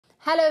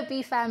Hello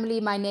B family,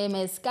 my name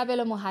is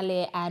Kabelo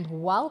Mohale and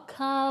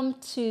welcome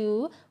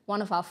to one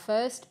of our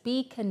first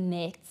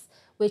B.Connects,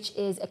 which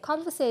is a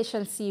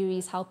conversation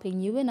series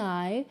helping you and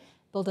I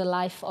build a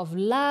life of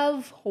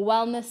love,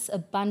 wellness,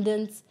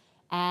 abundance,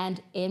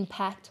 and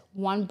impact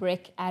one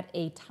brick at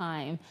a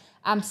time.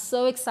 I'm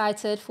so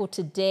excited for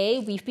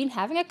today. We've been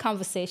having a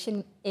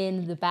conversation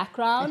in the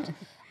background.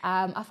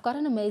 I've got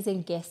an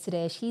amazing guest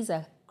today. She's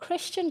a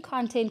Christian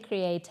content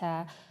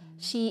creator.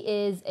 She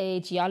is a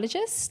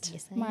geologist.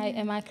 Yes,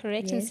 Am I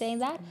correct in saying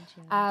that?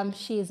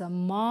 She is a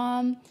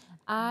mom.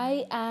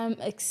 I am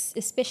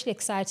especially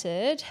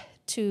excited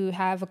to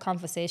have a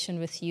conversation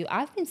with you.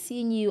 I've been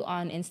seeing you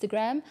on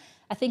Instagram.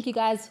 I think you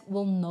guys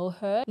will know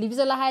her.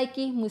 Libizola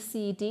Haiki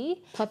Musidi.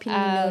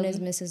 Popularly known as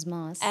Mrs.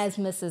 Moss. As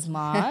Mrs.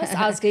 Moss.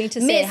 I was going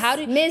to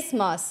say, Miss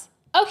Moss.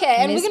 Okay,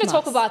 and Miss we're going to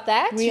talk Moss. about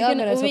that. We are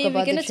going to talk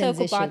about the talk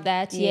transition. about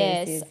that,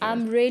 yes.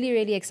 I'm really,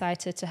 really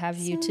excited to have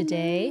you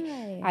today.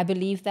 Nice. I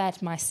believe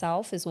that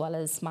myself, as well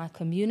as my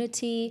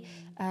community,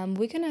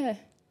 we're going to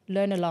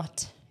learn a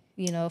lot,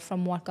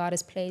 from what God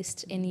has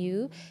placed in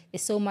you.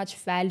 There's so much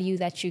value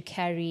that you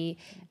carry,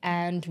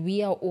 and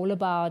we are all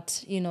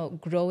about,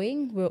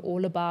 growing. We're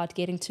all about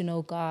getting to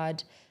know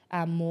God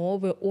more.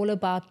 We're all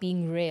about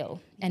being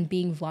real and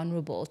being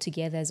vulnerable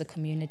together as a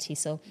community.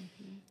 So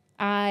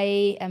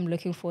I am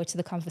looking forward to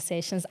the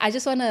conversations. I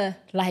just want to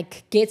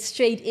get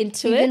straight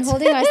into it. We've been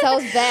holding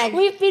ourselves back.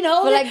 We've been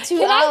holding for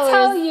 2 hours. Can I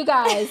tell you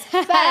guys,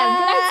 fam? Can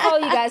I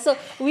tell you guys? So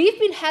we've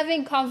been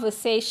having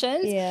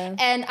conversations,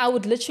 and I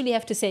would literally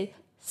have to say,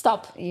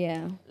 stop.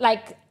 Yeah.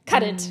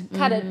 Cut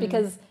it,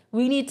 because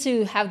we need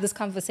to have this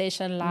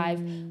conversation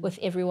live with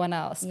everyone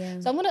else. Yeah.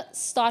 So I'm going to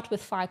start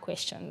with 5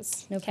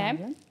 questions. No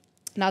problem.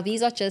 Now,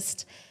 these are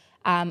just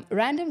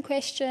random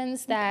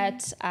questions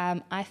that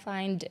I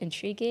find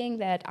intriguing,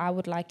 that I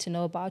would like to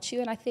know about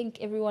you, and I think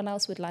everyone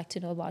else would like to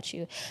know about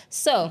you.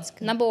 So,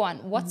 number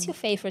 1, what's your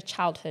favorite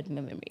childhood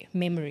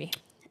memory?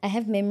 I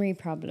have memory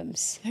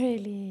problems.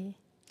 Really?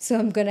 So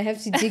I'm going to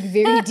have to dig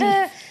very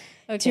deep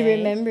to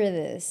remember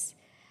this.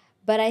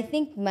 But I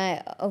think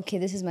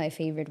this is my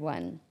favorite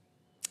one.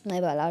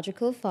 My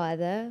biological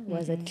father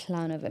was a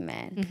clown of a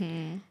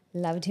man.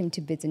 Loved him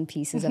to bits and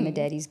pieces. I'm a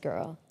daddy's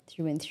girl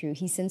through and through.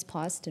 He's since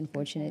passed,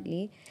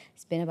 unfortunately.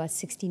 It's been about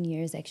 16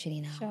 years actually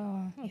now.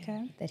 Sure,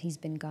 okay. That he's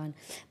been gone.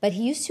 But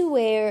he used to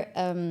wear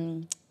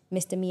Mr.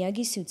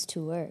 Miyagi suits to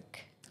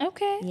work.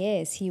 Okay.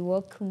 Yes, he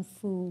wore kung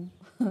fu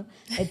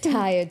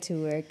attire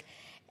to work.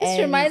 This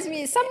reminds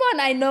me, someone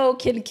I know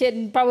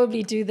can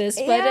probably do this,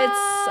 but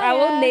I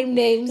won't name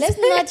names. Let's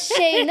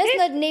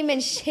not name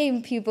and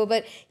shame people,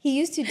 but he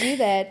used to do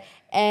that.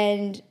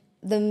 And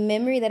the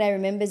memory that I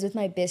remember is with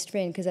my best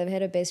friend, because I've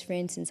had a best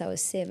friend since I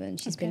was 7.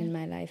 She's been in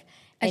my life.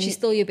 And she's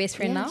still your best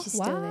friend now? She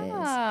still is.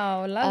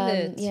 Wow, love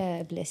it. Yeah,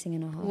 a blessing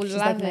and a half. We'll She's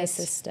love like my it.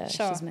 sister.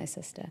 Sure. She's my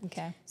sister.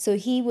 Okay. So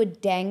he would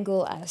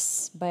dangle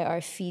us by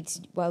our feet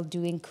while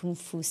doing kung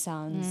fu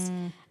sounds.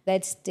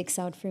 That sticks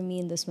out for me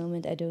in this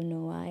moment. I don't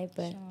know why,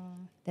 but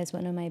that's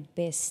one of my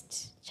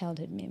best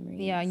childhood memories.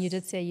 Yeah, and you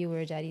did say you were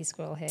a daddy's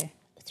girl here.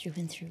 Through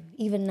and through.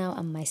 Even now,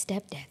 I'm my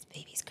stepdad's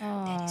baby's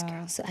girl, daddy's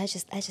girl. So I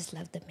just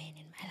love the men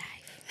in my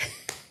life.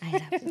 I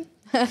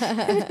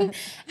love them.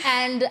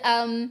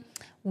 And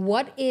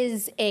what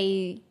is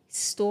a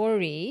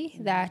story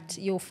that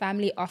your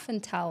family often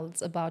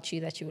tells about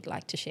you that you would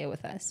like to share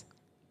with us?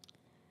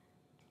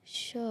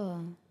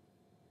 Sure.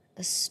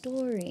 A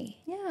story.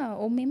 Yeah,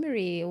 or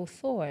memory or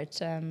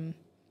thought.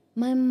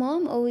 My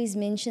mom always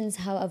mentions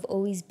how I've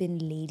always been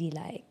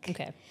ladylike.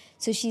 Okay.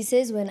 So she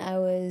says when I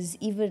was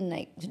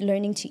even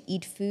learning to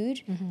eat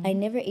food, I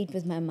never ate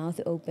with my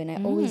mouth open.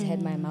 I always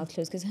had my mouth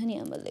closed because, honey,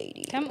 I'm a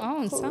lady. Come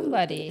on,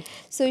 somebody.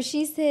 So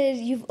she said,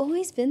 you've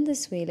always been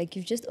this way.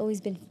 You've just always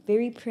been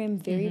very prim,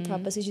 very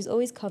proper. So she's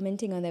always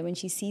commenting on that when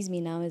she sees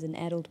me now as an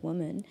adult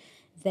woman,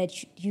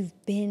 that you've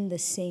been the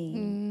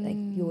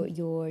same.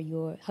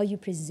 Your how you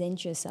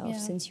present yourself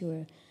since you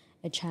were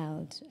a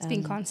child. It's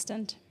been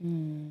constant.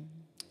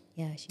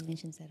 Yeah, she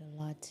mentions that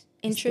a lot.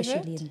 Introvert?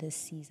 Especially in this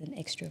season.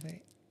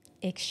 Extrovert.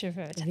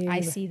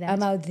 I see that.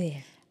 I'm out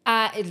there.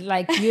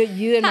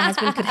 You and my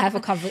husband could have a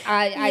conversation.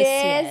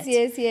 I see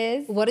it.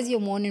 Yes. What does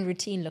your morning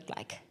routine look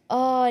like?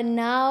 Oh,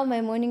 now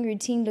my morning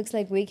routine looks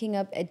like waking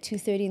up at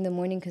 2:30 in the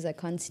morning because I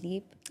can't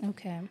sleep.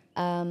 Okay.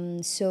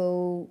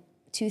 So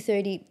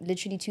 2:30,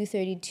 literally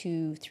 2:30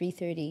 to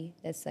 3:30.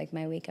 That's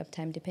my wake up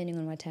time, depending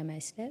on what time I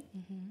slept.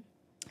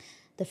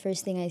 The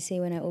first thing I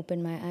say when I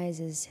open my eyes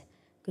is,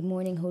 "Good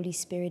morning, Holy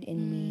Spirit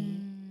in me.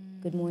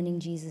 Good morning,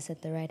 Jesus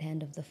at the right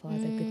hand of the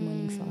Father. Good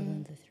morning, Father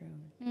on the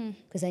throne."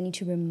 Because I need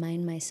to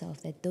remind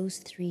myself that those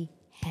 3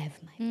 have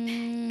my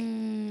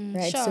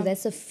back. Right? Sure. So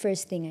that's the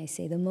first thing I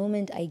say. The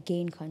moment I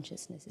gain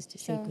consciousness is to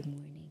say good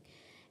morning.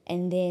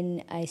 And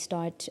then I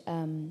start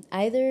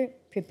either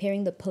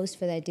preparing the post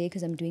for that day,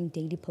 because I'm doing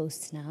daily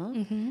posts now.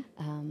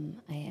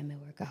 I am a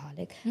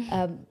workaholic.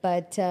 like.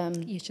 But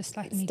You're just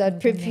like me. start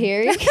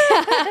preparing.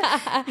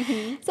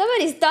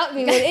 Somebody stop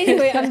me. But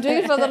anyway, I'm doing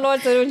it for the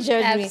Lord, so don't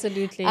judge me.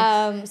 Absolutely.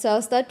 So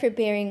I'll start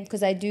preparing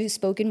because I do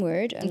spoken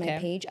word on my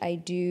page. I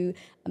do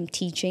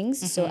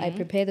teachings. So I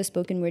prepare the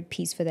spoken word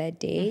piece for that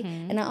day.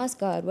 And I ask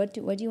God, what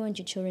do you want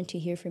your children to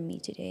hear from me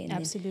today? And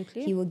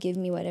Absolutely. He will give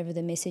me whatever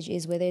the message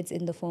is, whether it's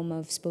in the form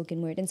of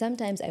spoken word. And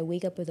sometimes I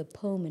wake up with a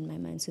poem in my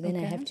mind. So then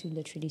I have to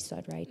literally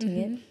start writing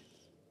it.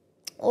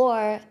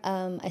 Or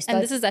I start...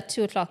 And this is at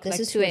 2 o'clock, This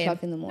like is 2 2 a.m.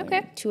 o'clock in the morning.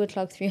 Okay. 2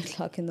 o'clock, 3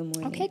 o'clock in the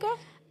morning. Okay, go.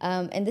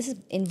 And this is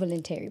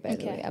involuntary, by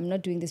the way. I'm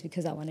not doing this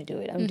because I want to do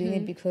it. I'm doing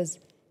it because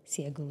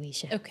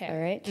siyaguwisha. Okay. All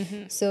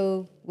right?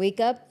 So wake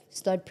up,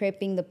 start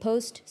prepping the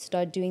post,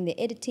 start doing the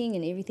editing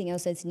and everything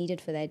else that's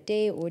needed for that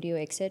day, audio,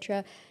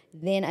 etc.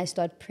 Then I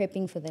start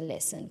prepping for the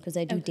lesson because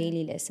I do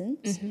daily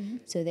lessons.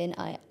 So then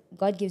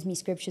God gives me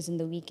scriptures in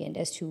the weekend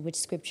as to which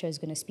scripture is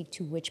going to speak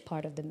to which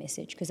part of the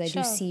message because I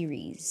do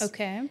series.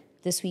 Okay.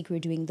 This week we're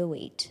doing the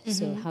wait.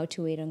 So how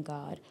to wait on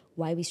God,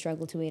 why we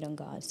struggle to wait on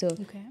God. So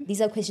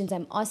these are questions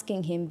I'm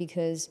asking him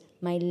because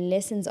my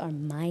lessons are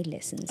my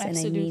lessons.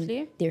 Absolutely. And I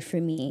mean, they're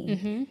for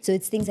me. So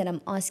it's things that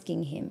I'm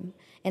asking him.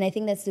 And I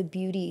think that's the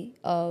beauty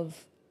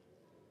of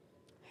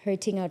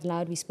hurting out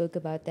loud. We spoke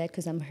about that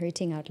because I'm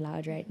hurting out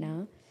loud right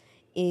now.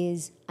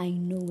 Is I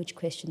know which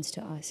questions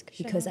to ask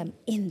because I'm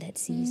in that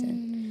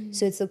season.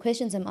 So it's the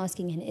questions I'm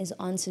asking and his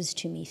answers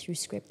to me through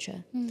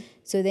scripture.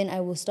 So then I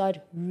will start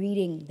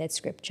reading that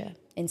scripture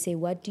and say,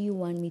 what do you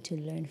want me to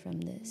learn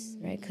from this?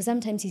 Right? Because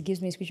sometimes he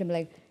gives me a scripture, I'm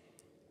like,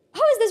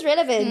 how is this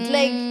relevant?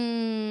 Like,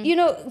 you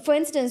know, for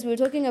instance, we were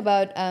talking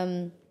about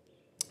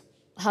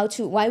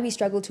why we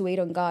struggle to wait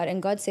on God.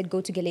 And God said, go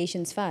to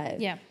Galatians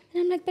 5. Yeah.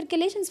 And I'm like, but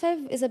Galatians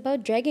 5 is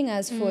about dragging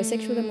us for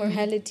sexual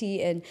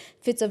immorality and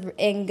fits of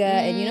anger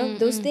and, you know,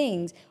 those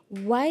things.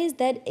 Why is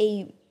that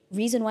a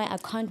reason why I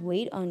can't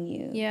wait on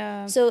you?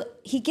 Yeah. So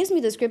he gives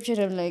me the scripture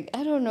and I'm like,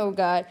 I don't know,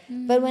 God.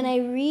 But when I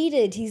read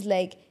it, he's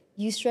like,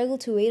 you struggle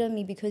to wait on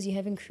me because you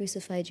haven't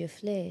crucified your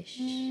flesh.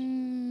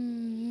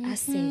 I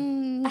say,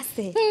 oh,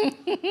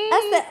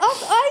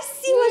 I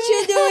see what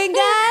you're doing,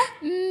 God.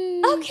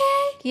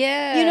 Okay.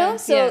 Yeah. You know,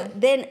 so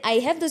then I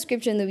have the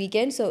scripture in the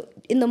weekend. So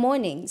in the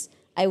mornings,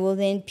 I will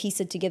then piece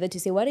it together to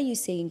say, what are you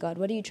saying, God?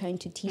 What are you trying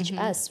to teach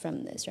us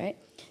from this, right?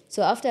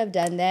 So after I've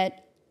done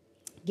that,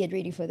 get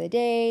ready for the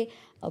day.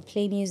 I'll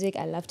play music.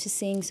 I love to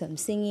sing, so I'm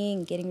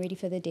singing, getting ready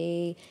for the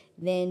day.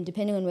 Then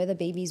depending on whether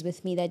baby's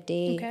with me that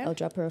day, I'll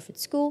drop her off at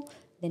school,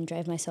 then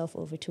drive myself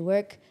over to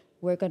work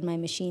on my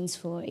machines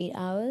for 8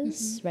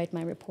 hours, write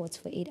my reports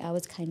for 8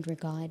 hours, kind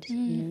regard, you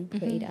know,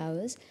 for 8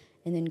 hours,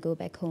 and then go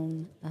back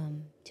home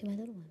to my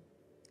little one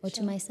or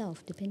to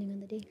myself, depending on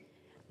the day.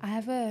 I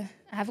have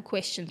a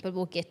question, but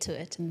we'll get to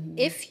it.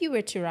 If you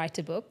were to write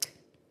a book,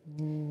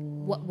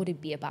 what would it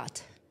be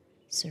about?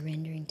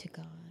 Surrendering to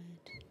God.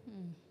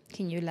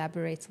 Can you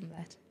elaborate on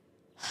that?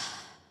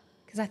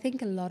 Because I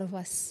think a lot of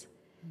us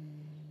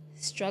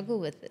struggle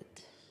with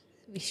it.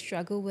 We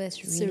struggle with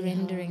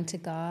surrendering to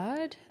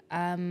God.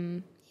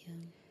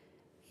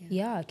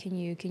 Yeah. Can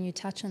you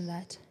touch on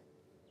that?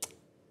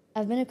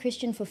 I've been a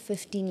Christian for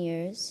 15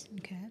 years.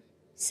 Okay.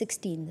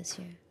 16 this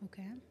year.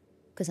 Okay.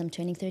 Because I'm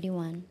turning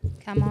 31.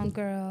 Come on,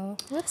 girl.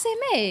 We're the same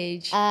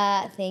age.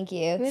 Thank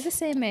you. We're the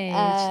same age.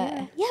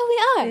 Yeah, we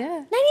are.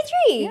 Yeah.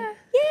 93. Yeah.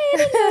 I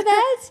didn't know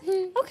that.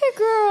 Okay,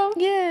 girl.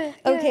 Yeah.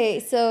 Okay,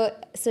 so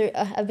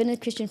I've been a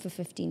Christian for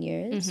 15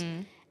 years.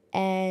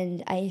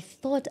 And I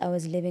thought I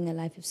was living a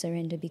life of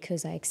surrender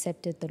because I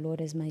accepted the Lord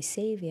as my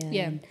Savior.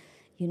 Yeah. And,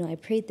 you know, I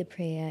prayed the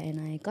prayer and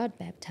I got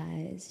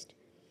baptized.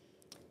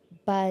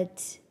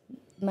 But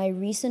my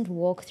recent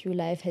walk through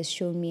life has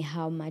shown me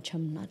how much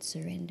I'm not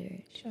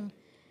surrendered. Sure.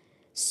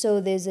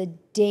 So there's a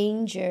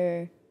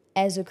danger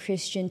as a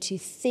Christian to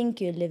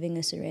think you're living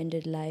a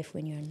surrendered life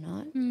when you're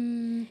not.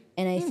 And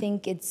I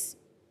think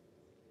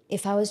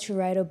if I was to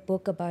write a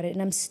book about it,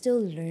 and I'm still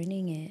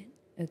learning it,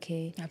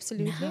 okay?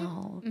 Absolutely.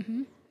 Now.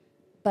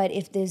 But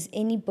if there's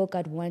any book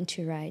I'd want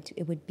to write,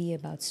 it would be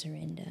about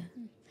surrender.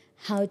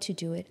 How to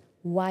do it,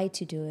 why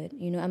to do it.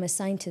 You know, I'm a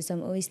scientist, so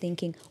I'm always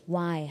thinking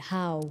why,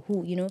 how,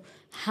 who, you know,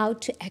 how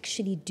to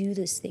actually do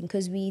this thing.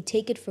 Because we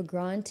take it for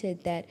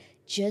granted that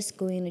just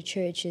going to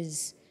church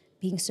is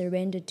being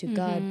surrendered to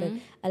God, but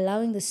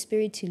allowing the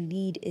Spirit to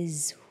lead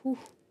is,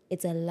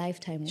 it's a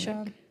lifetime work.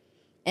 Sure.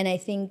 And I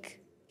think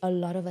a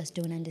lot of us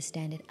don't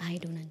understand it. I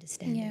don't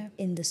understand it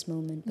in this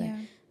moment. But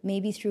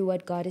maybe through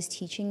what God is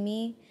teaching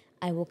me,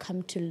 I will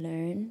come to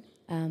learn.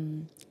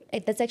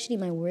 That's actually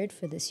my word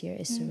for this year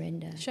is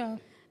surrender. Sure.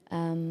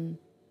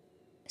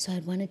 So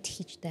I'd want to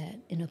teach that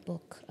in a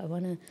book.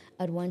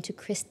 I'd want to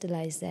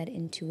crystallize that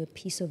into a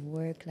piece of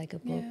work, like a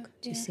book,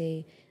 to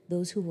say,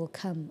 those who will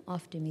come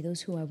after me,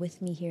 those who are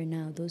with me here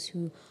now, those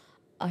who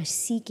are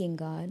seeking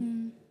God,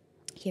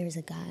 here's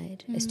a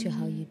guide as to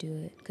how you do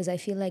it. Because I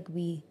feel like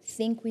we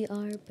think we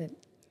are, but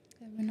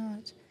we're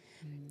not.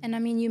 And I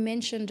mean, you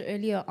mentioned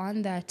earlier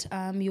on that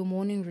your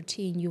morning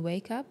routine, you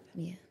wake up,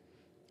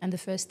 and the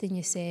first thing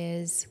you say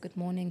is, good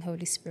morning,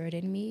 Holy Spirit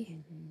in me.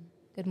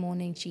 Good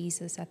morning,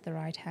 Jesus at the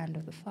right hand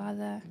of the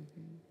Father.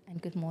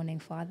 And good morning,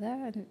 Father.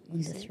 And On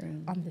the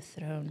throne. On the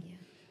throne.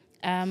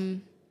 Yeah.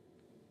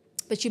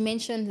 But you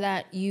mentioned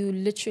that you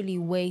literally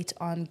wait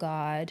on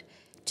God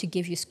to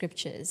give you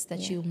scriptures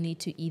that you'll need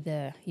to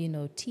either,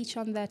 teach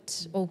on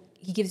that, or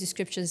he gives you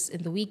scriptures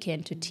in the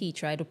weekend to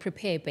teach, right? Or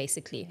prepare,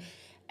 basically.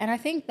 And I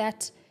think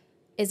that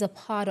is a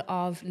part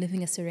of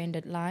living a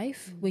surrendered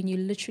life, when you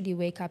literally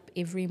wake up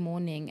every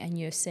morning and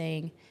you're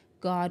saying,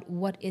 God,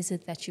 what is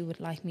it that you would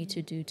like me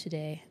to do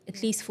today?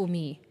 At least for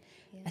me.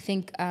 I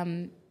think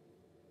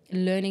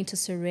learning to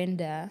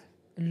surrender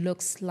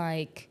looks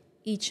like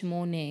each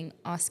morning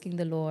asking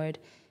the Lord,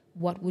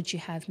 what would you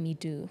have me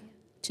do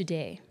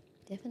today?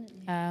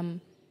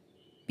 Definitely.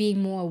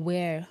 Being more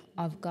aware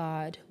of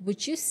God.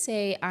 Would you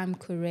say I'm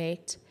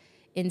correct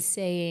in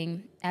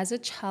saying, as a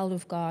child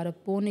of God, a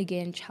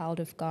born-again child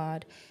of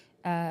God,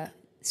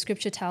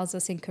 Scripture tells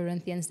us in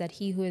Corinthians that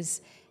he who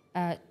is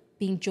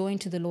being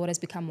joined to the Lord has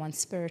become one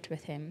spirit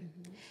with him.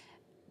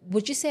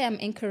 Would you say I'm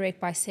incorrect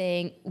by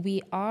saying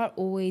we are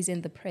always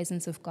in the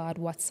presence of God?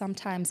 What's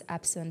sometimes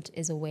absent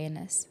is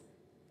awareness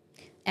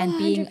and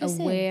being 100%.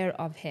 aware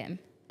of him.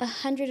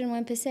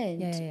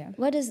 101%. Yeah.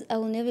 What does I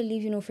will never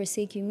leave you nor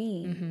forsake you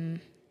mean?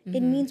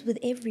 It means with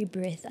every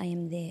breath I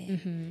am there,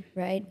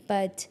 right?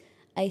 But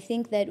I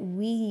think that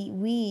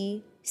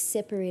we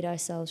separate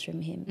ourselves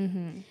from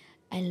him.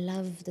 I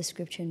love the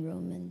scripture in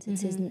Romans. It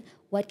says,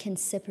 what can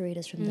separate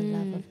us from the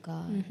love of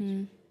God,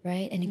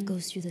 right? And it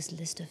goes through this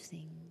list of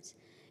things.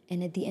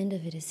 And at the end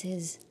of it, it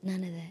says,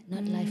 none of that,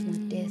 not life,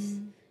 not death.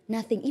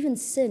 Nothing, even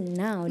sin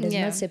now does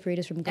not separate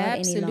us from God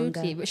any longer.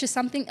 Absolutely, which is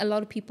something a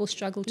lot of people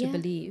struggle to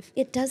believe.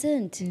 It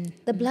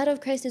doesn't. The blood of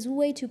Christ is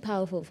way too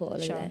powerful for all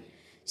of that.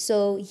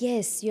 So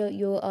yes,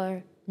 you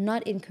are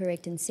not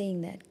incorrect in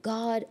saying that.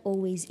 God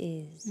always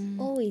is,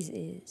 always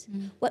is.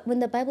 When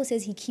the Bible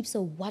says he keeps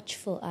a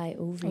watchful eye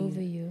over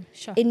you.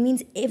 Sure. It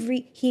means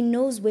he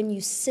knows when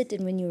you sit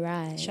and when you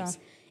rise. Sure.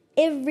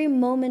 Every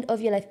moment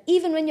of your life,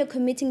 even when you're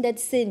committing that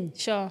sin.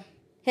 Sure.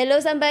 Hello,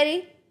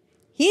 somebody?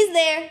 He's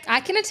there. I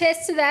can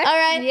attest to that. All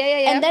right.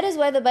 Yeah. And that is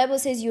why the Bible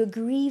says you're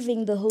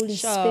grieving the Holy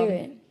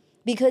Spirit.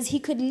 Because he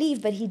could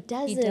leave, but he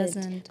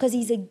doesn't. Because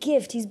he's a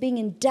gift. He's being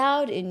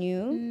endowed in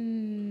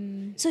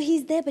you. So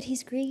he's there, but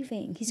he's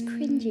grieving. He's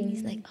cringing.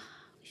 He's like,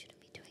 we shouldn't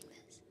be doing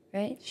this.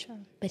 Right? Sure.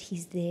 But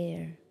he's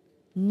there.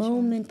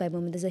 Moment by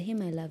moment. There's a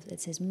hymn I love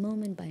that says,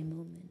 moment by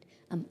moment,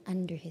 I'm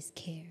under his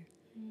care.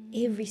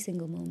 Every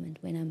single moment,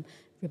 when I'm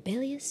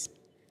rebellious,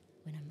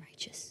 when I'm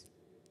righteous.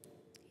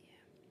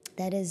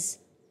 That is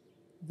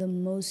the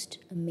most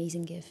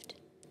amazing gift,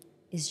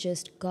 is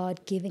just God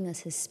giving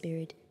us his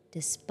spirit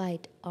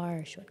despite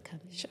our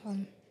shortcomings. Sure.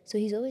 So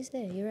he's always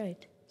there. You're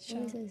right. Sure.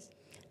 Always is.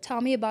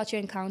 Tell me about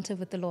your encounter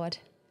with the Lord.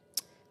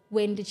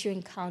 When did you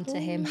encounter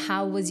him?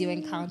 How was your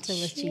encounter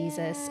with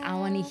Jesus? I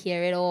want to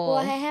hear it all.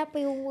 Well,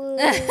 happy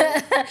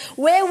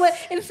where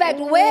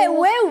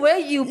were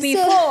you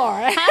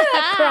before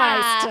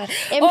Christ?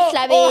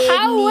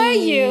 How were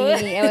you?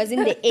 I was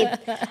in the it.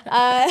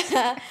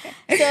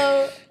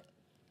 So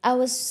I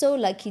was so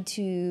lucky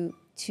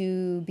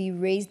to be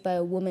raised by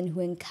a woman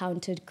who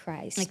encountered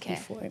Christ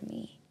before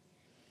me.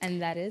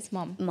 And that is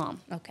Mom?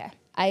 Mom. Okay.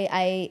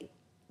 I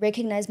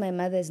recognize my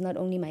mother as not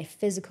only my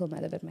physical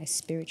mother, but my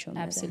spiritual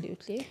mother.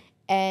 Absolutely.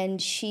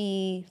 And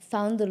she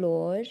found the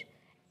Lord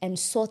and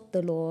sought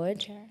the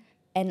Lord. Okay.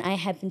 And I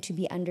happened to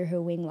be under her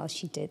wing while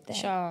she did that.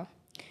 Sure.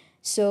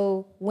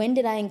 So when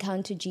did I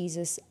encounter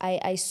Jesus?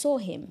 I saw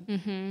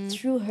him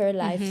through her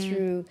life,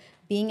 through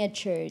being at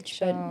church.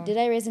 Sure. But did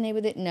I resonate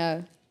with it?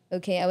 No.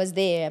 Okay, I was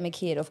there. I'm a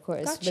kid, of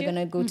course. We're going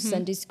to go to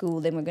Sunday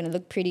school. Then we're going to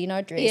look pretty in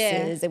our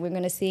dresses. And we're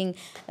going to sing,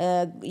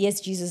 Yes,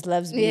 Jesus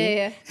Loves Me.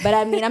 Yeah. But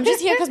I mean, I'm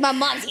just here because my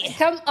mom's here.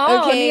 Come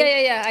on.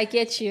 Okay? Yeah. I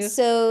get you.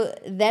 So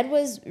that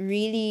was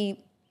really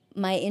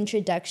my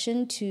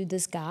introduction to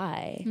this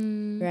guy,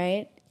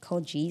 right?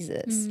 Called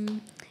Jesus.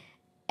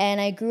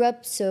 And I grew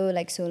up so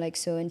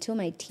until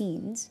my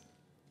teens.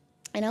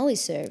 And I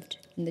always served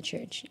in the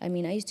church. I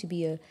mean, I used to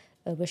be a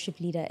worship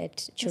leader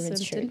at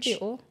children's church.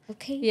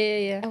 Okay.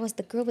 Yeah. I was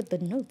the girl with the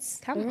notes.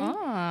 Come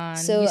on.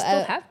 So you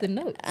still have the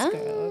notes,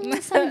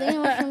 girl. Something.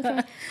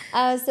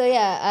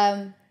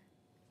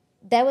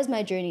 That was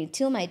my journey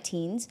till my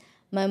teens.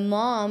 My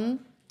mom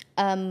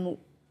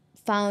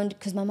found,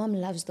 because my mom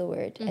loves the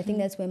word. I think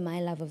that's where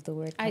my love of the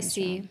word comes I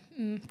see.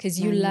 from. Because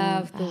you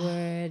love the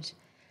word.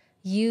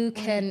 You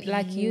can,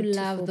 you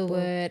love the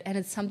word, and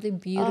it's something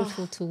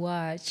beautiful to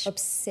watch.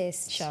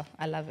 Obsessed. Sure,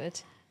 I love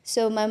it.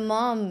 So my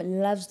mom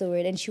loves the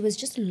word, and she was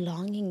just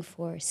longing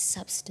for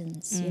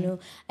substance. You know,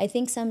 I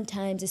think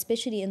sometimes,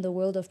 especially in the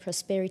world of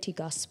prosperity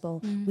gospel,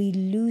 we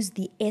lose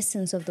the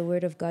essence of the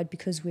word of God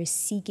because we're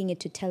seeking it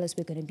to tell us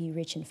we're going to be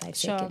rich in 5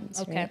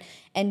 seconds. Right?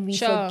 And we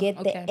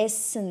forget the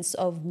essence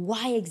of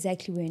why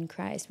exactly we're in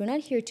Christ. We're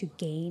not here to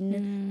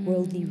gain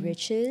worldly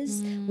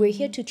riches. We're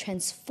here to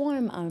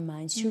transform our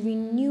minds, to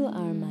renew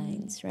our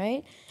minds,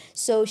 right?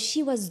 So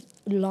she was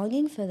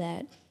longing for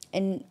that.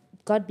 And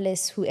God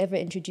bless whoever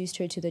introduced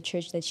her to the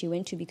church that she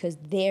went to, because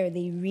there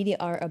they really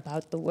are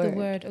about the word. The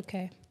word,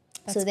 okay.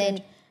 That's so then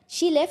good.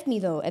 She left me,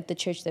 though, at the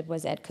church that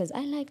was at, because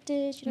I liked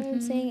it, you know what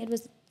I'm saying? It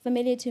was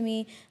familiar to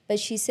me.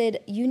 But she said,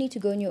 you need to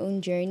go on your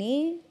own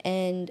journey,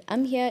 and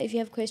I'm here. If you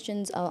have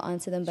questions, I'll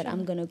answer them, but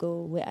I'm going to go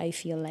where I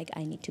feel like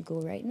I need to go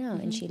right now.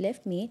 And she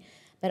left me,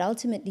 but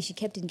ultimately she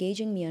kept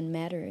engaging me on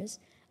matters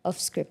of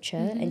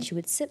scripture, and she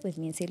would sit with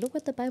me and say, look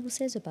what the Bible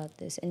says about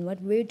this, and what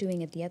we're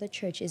doing at the other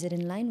church, is it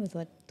in line with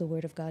what the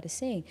Word of God is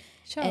saying?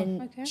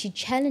 And she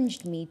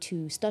challenged me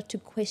to start to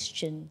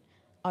question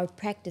our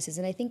practices.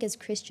 And I think as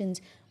Christians,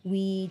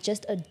 we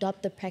just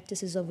adopt the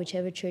practices of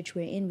whichever church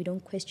we're in. We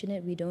don't question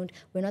it.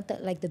 We're not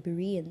like the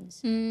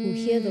Bereans who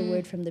hear the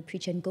word from the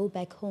preacher and go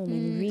back home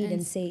and read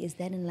and say, is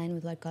that in line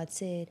with what God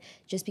said?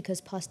 Just because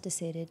pastor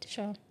said it,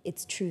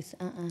 it's truth.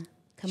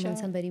 Come on,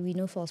 somebody. We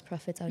know false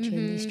prophets out here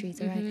in these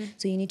streets, all right?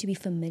 So you need to be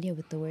familiar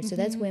with the word. So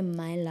that's where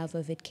my love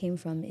of it came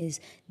from,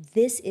 is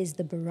this is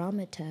the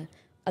barometer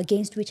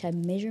against which I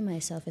measure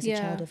myself as a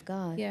child of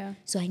God.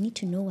 So I need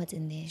to know what's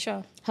in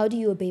there. How do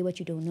you obey what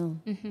you don't know?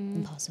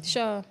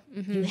 Impossible.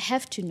 You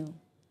have to know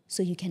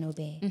so you can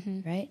obey,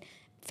 right?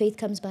 Faith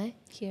comes by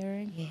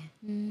hearing.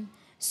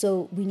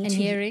 So we need to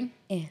hearing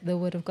the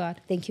word of God.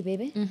 Thank you,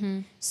 baby.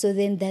 So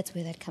then that's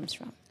where that comes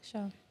from.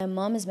 My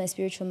mom is my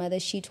spiritual mother.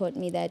 She taught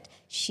me that.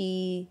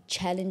 She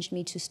challenged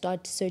me to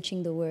start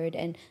searching the word,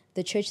 and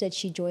the church that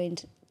she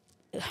joined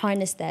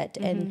harnessed that,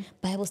 and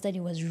Bible study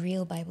was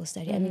real Bible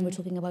study. I mean, we're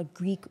talking about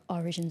Greek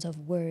origins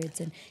of words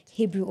and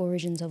Hebrew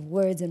origins of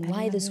words and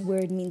why this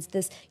word means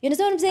this. You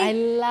understand what I'm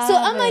saying? So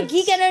I'm a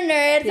geek and a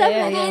nerd. So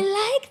I'm like, I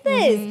like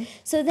this.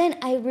 So then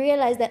I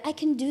realized that I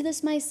can do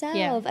this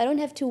myself. I don't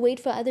have to wait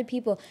for other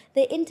people.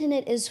 The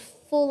internet is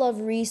full of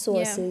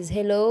resources.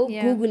 Hello,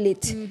 Google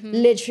it.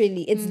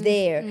 Literally, it's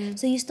there.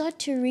 So you start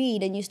to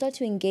read and you start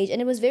to engage,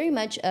 and it was very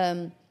much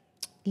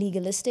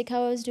legalistic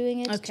how I was doing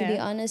it. To be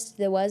honest,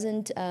 there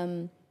wasn't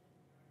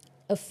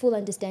a full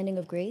understanding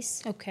of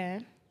grace.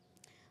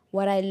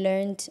 What I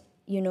learned,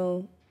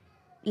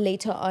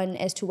 later on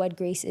as to what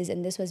grace is,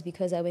 and this was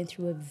because I went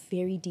through a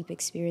very deep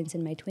experience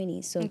in my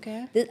 20s. So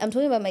I'm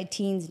talking about my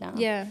teens now.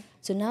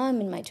 So now I'm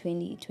in my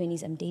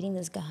 20s. I'm dating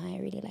this guy. I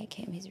really like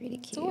him. He's really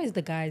cute. It's always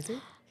the guys.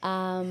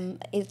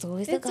 It's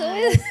always the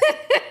guys.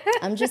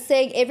 I'm just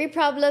saying, every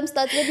problem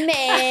starts with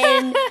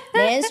men,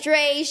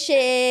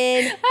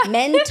 menstruation,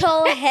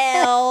 mental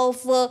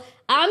health.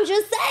 I'm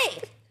just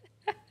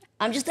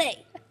saying.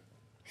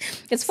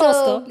 It's false,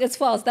 though. It's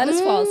false. That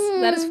is false.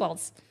 That is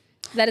false.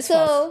 That is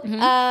false.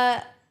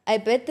 I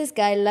bet this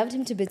guy, loved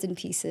him to bits and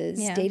pieces,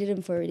 dated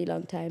him for a really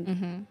long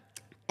time.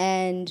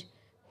 And,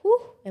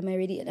 am I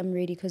ready? I'm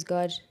ready because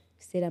God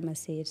said I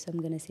must say it, so I'm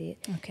going to say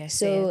it.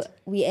 So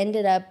we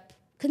ended up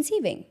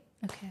conceiving.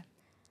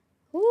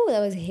 That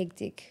was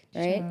hectic,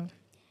 right?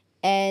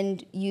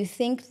 And you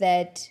think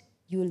that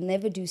you'll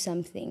never do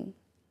something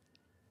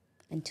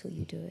until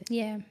you do it.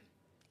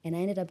 And I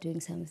ended up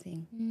doing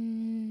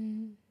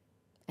something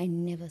I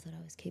never thought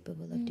I was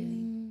capable of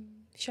doing.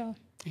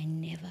 I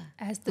never.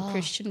 As the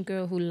Christian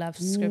girl who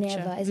loves scripture.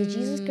 Never. As a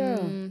Jesus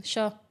girl.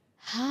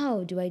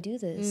 How do I do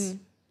this?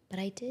 But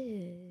I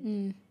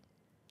did.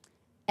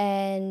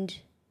 And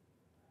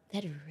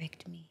that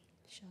wrecked me.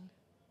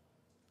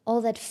 All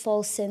that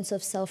false sense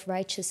of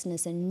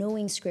self-righteousness and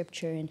knowing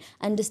scripture and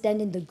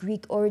understanding the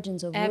Greek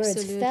origins of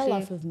words fell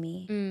off of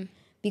me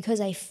because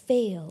I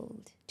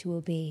failed to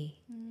obey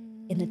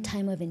in a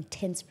time of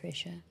intense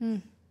pressure.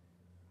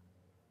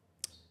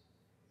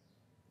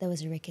 That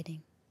was a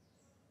reckoning.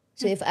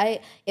 So if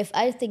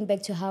I think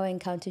back to how I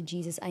encountered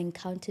Jesus, I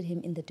encountered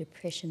him in the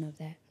depression of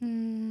that.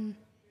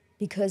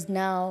 Because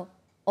now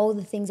all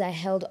the things I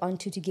held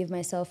onto to give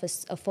myself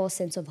a false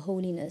sense of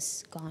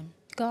holiness,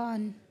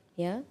 gone.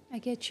 Yeah? I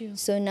get you.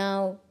 So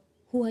now,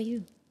 who are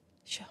you?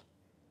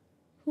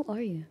 Who are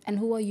you? And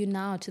who are you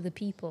now to the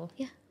people?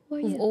 Who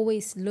are who've you?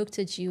 always looked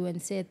at you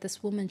and said,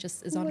 this woman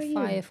just is on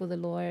fire for the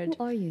Lord.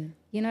 Who are you?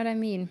 You know what I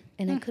mean?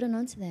 And I couldn't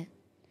answer that.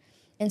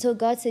 And so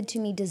God said to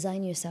me,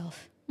 design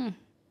yourself.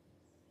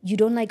 You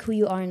don't like who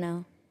you are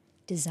now.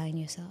 Design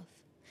yourself.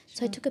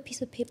 So I took a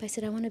piece of paper. I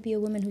said, I want to be a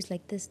woman who's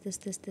like this.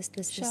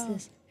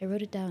 I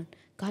wrote it down.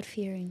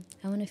 God-fearing.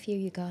 I want to fear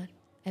you, God.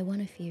 I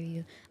want to fear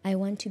you. I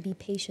want to be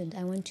patient.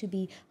 I want to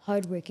be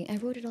hardworking. I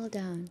wrote it all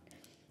down.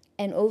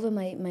 And over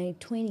my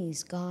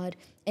 20s, God,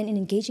 and in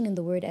engaging in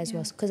the word as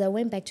well, because I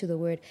went back to the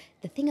word,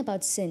 the thing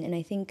about sin, and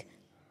I think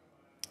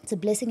it's a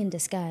blessing in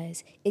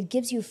disguise, it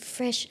gives you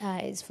fresh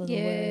eyes for the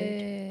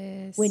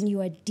word when you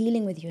are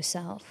dealing with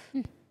yourself,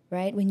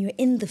 right? When you're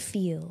in the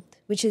field,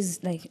 which is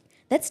like,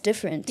 that's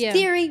different.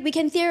 Theory, we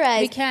can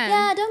theorize. We can.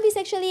 Yeah, don't be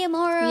sexually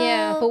immoral.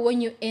 Yeah, but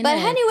when you're in But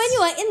honey, when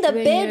you are in the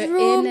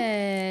bedroom,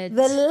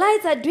 the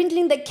lights are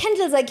dwindling, the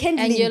candles are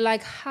kindling. And you're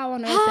like, how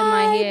on earth am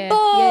I here?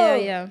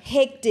 Yeah.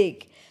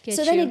 Hectic.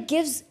 Then it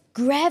gives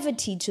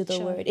gravity to the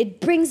word.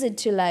 It brings it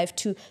to life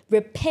to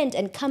repent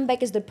and come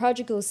back as the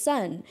prodigal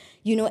son,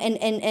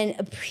 and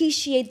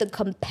appreciate the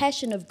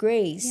compassion of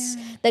grace.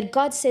 That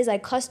God says, I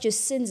cast your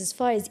sins as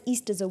far as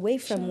east is away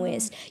from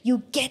west.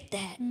 You get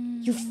that.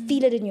 You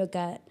feel it in your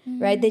gut,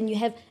 right? Then you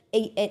have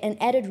an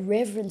added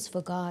reverence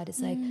for God. It's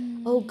like,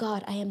 oh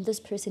God, I am this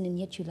person and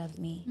yet you love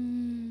me.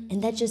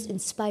 And that just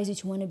inspires you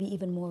to want to be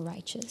even more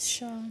righteous.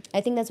 Sure.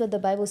 I think that's what the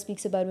Bible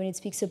speaks about when it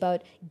speaks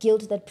about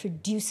guilt that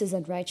produces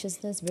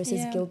unrighteousness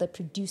versus guilt that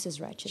produces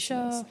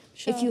righteousness.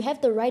 Sure. If you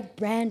have the right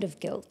brand of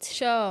guilt,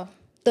 Sure.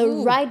 the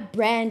right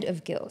brand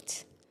of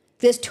guilt,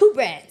 there's 2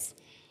 brands.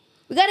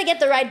 We got to get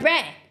the right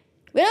brand.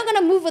 We're not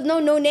going to move with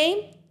no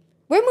name.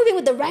 We're moving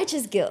with the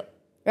righteous guilt,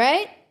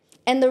 right?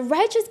 And the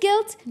righteous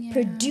guilt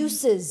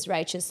produces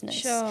righteousness.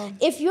 Sure.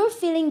 If you're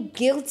feeling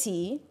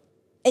guilty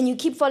and you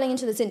keep falling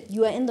into the sin,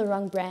 you are in the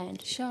wrong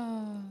brand.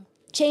 Sure.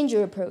 Change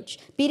your approach.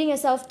 Beating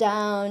yourself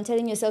down,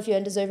 telling yourself you're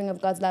undeserving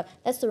of God's love,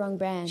 that's the wrong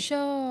brand.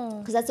 Sure.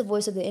 Because that's the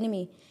voice of the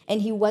enemy.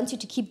 And he wants you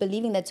to keep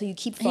believing that, so you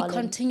keep falling. He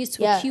continues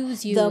to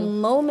accuse you. The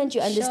moment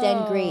you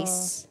understand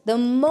grace,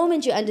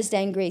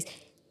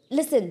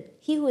 listen,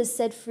 he who is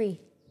set free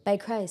by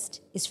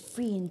Christ is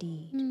free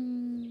indeed.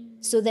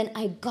 So then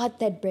I got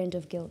that brand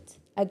of guilt.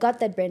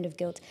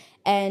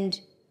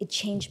 And it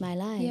changed my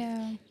life.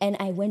 Yeah. And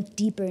I went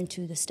deeper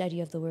into the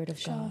study of the Word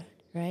of God,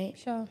 right?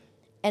 Sure.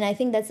 And I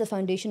think that's the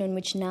foundation on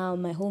which now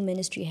my whole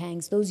ministry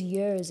hangs. Those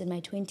years in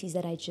my 20s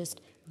that I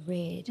just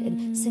read.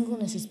 And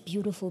singleness is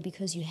beautiful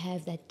because you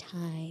have that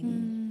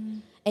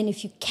time. And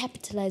if you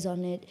capitalize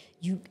on it,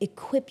 you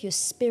equip your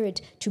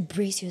spirit to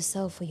brace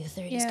yourself for your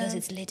 30s because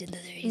it's lit in the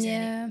 30s.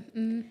 Yeah.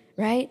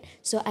 Right?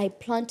 So I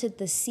planted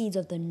the seeds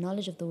of the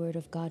knowledge of the Word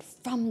of God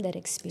from that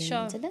experience.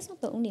 Sure. And that's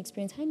not the only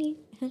experience, honey.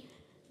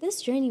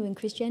 This journey in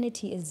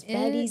Christianity is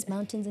valleys,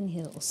 mountains, and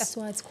hills. That's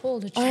why it's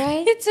called a All journey.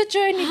 right? It's a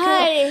journey, girl.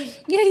 Hi.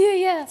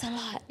 Yeah. It's a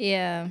lot.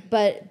 Yeah.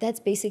 But that's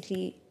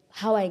basically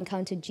how I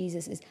encountered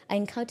Jesus. Is I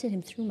encountered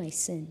him through my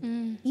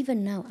sin.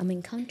 Even now, I'm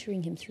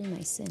encountering him through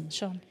my sin.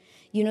 Sure.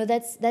 You know,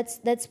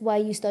 that's why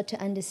you start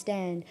to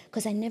understand.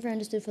 Because I never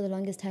understood for the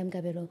longest time,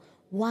 Kabelo.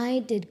 Why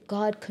did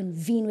God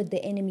convene with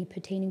the enemy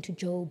pertaining to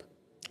Job?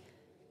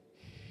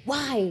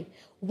 Why?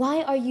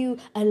 Why are you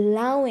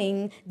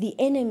allowing the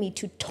enemy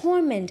to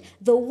torment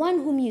the one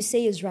whom you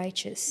say is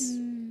righteous?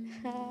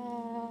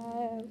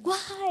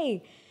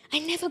 Why? I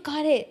never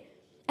got it.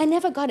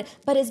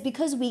 But it's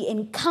because we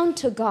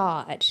encounter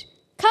God.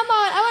 Come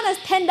on, I want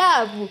to stand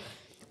up.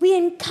 We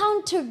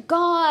encounter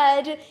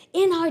God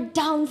in our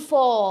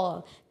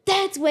downfall.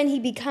 That's when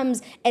he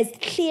becomes as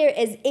clear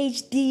as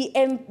HD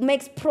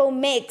Max Pro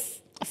Max.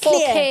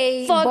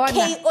 4K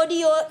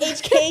audio,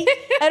 HK.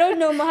 I don't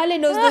know. Mohale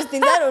knows those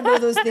things. I don't know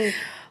those things.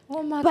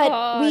 Oh my But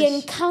gosh. we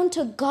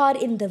encounter God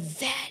in the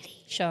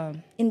valley. Sure.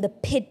 In the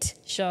pit.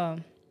 Sure.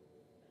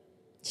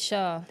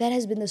 That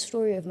has been the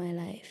story of my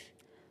life.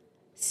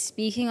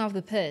 Speaking of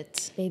the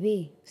pit,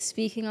 Baby.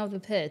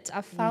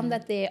 I've found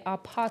that there are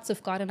parts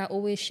of God, and I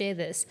always share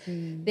this,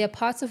 there are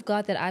parts of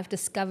God that I've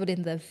discovered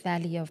in the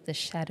valley of the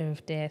shadow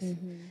of death.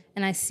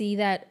 And I see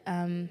that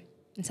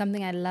in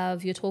something I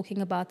love, you're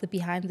talking about the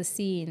behind the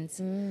scenes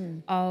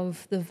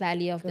of the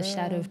valley of the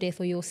shadow of death,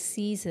 or your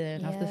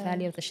season of the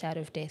valley of the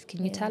shadow of death.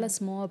 Can you tell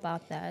us more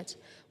about that?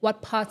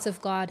 What parts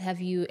of God have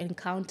you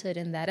encountered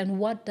in that? And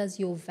what does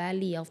your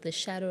valley of the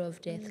shadow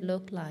of death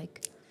look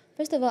like?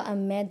 First of all,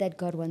 I'm mad that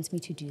God wants me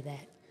to do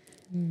that.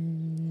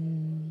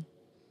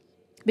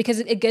 Because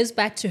it goes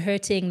back to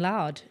hurting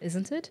loud,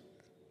 isn't it?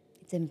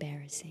 It's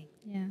embarrassing.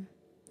 Yeah.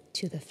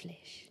 To the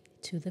flesh.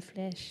 To the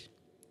flesh.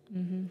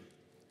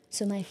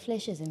 So my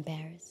flesh is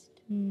embarrassed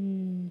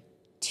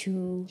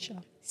to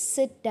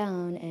sit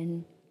down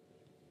and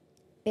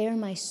bare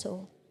my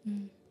soul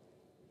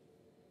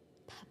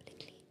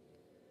publicly.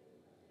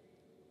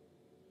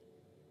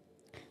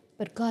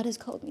 But God has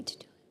called me to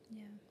do it.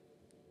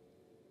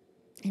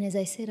 And as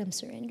I said, I'm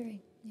surrendering.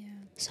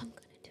 So I'm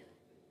going to do it.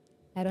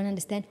 I don't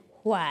understand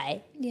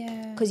why.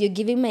 Because you're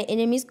giving my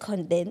enemies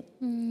content.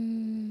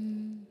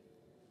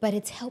 But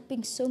it's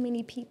helping so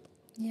many people.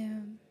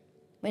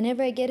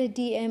 Whenever I get a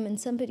DM and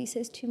somebody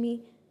says to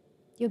me,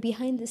 your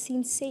behind the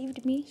scenes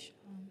saved me.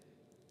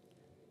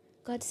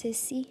 God says,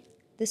 see,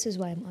 this is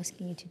why I'm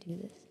asking you to do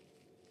this.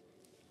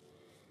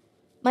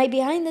 My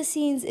behind the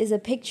scenes is a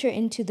picture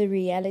into the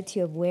reality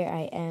of where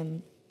I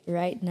am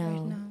right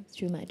now.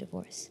 Through my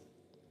divorce.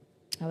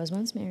 I was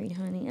once married,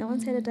 honey. I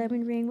once had a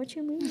diamond ring. What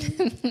you mean?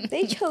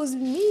 They chose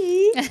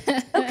me.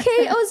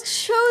 Okay, I was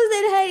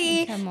chosen,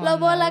 honey. Come on,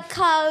 Lobola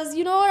cows.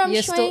 You know what I'm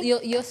showing?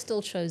 You're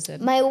still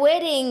chosen. My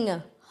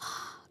wedding.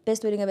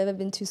 Best wedding I've ever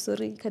been to.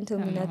 Sorry, can't tell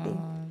me nothing.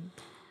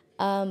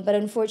 But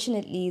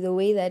unfortunately, the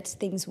way that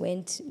things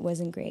went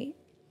wasn't great.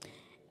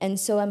 And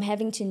so I'm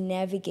having to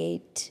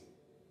navigate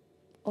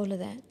all of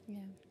that.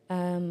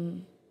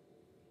 And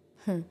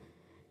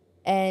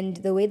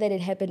the way that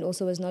it happened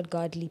also was not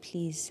godly,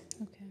 please.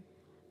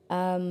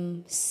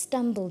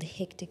 Stumbled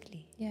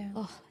hectically.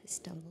 I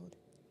stumbled.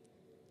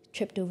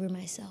 Tripped over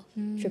myself.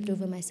 Tripped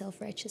over my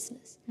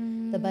self-righteousness.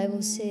 The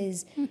Bible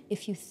says,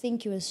 if you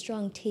think you are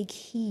strong, take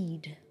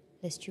heed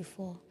lest you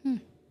fall.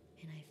 And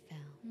I fell.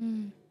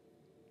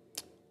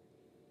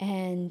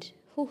 And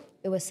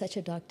it was such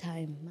a dark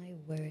time, my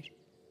word.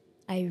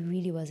 I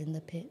really was in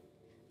the pit.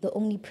 The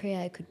only prayer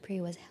I could pray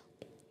was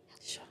help.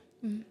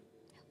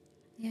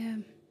 Yeah.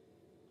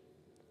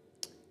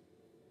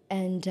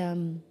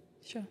 And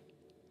Sure.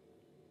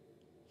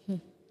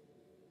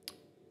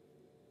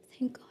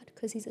 thank God,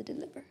 because he's a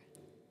deliverer.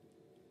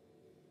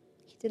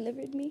 He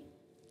delivered me.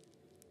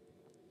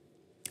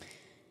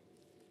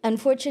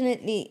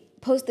 Unfortunately,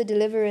 post the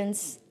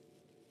deliverance,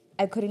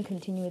 I couldn't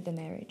continue with the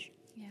marriage.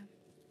 Yeah.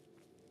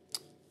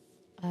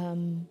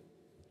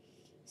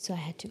 So I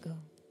had to go.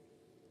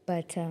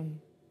 But I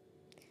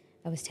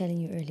was telling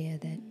you earlier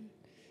that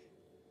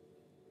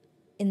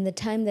in the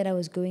time that I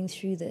was going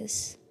through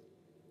this,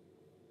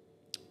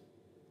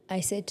 I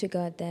said to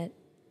God that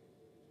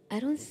I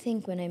don't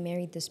think when I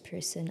married this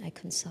person, I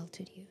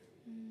consulted you.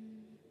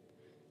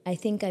 I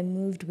think I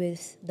moved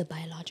with the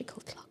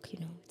biological clock,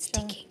 it's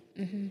ticking.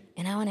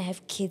 And I want to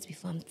have kids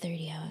before I'm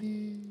 30 out.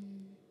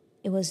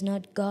 It was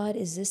not, God,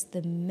 is this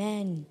the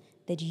man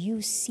that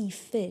you see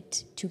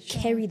fit to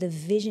carry the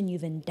vision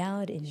you've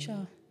endowed in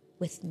me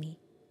with me,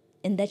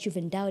 and that you've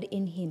endowed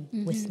in him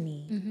with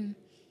me?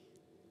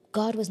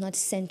 God was not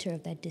center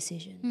of that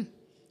decision.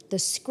 The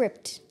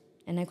script,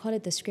 and I call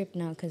it the script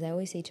now because I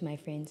always say to my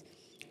friends,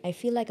 I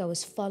feel like I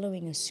was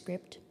following a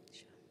script.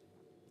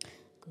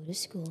 Go to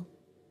school,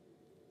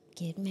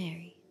 get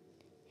married,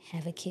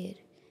 have a kid.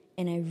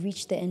 And I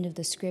reached the end of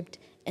the script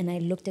and I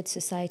looked at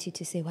society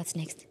to say, what's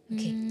next?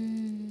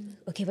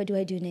 Okay, what do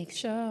I do next?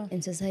 Sure.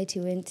 And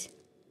society went,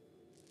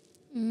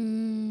 I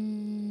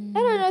don't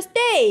know,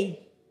 stay.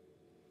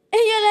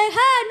 And you're like,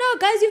 no,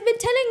 guys, you've been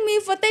telling me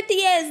for 30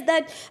 years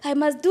that I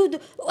must do,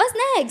 what's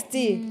next?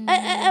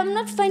 I'm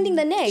not finding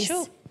the next.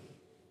 Sure.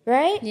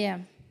 Right?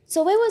 Yeah.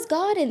 So where was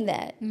God in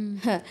that?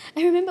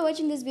 I remember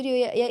watching this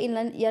video in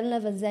Yana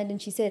Van Zandt,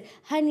 and she said,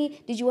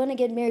 honey, did you want to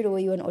get married or were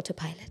you on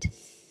autopilot?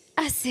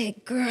 I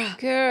said,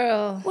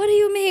 girl. What do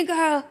you mean,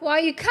 girl? Why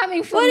are you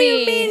coming for me? What do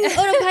you me? mean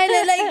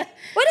autopilot? Like,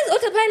 what is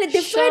autopilot?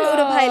 Define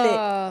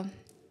autopilot.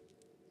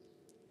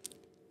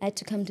 I had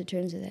to come to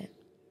terms with that.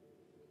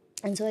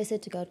 And so I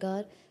said to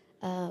God,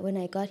 when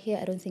I got here,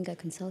 I don't think I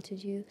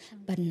consulted you,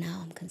 but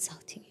now I'm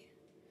consulting you.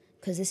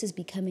 Because this is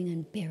becoming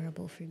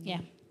unbearable for me.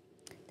 Yeah.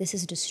 This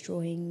is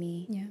destroying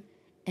me. Yeah.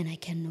 And I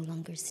can no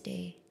longer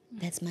stay.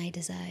 That's my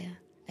desire.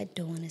 I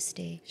don't want to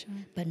stay. Sure.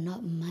 But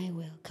not my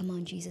will. Come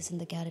on, Jesus, in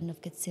the Garden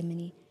of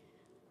Gethsemane.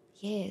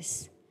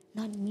 Yes,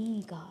 not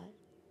me, God.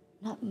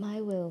 Not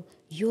my will.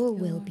 Your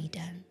will be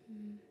done.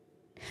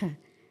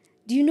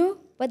 Do you know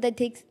what that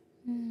takes?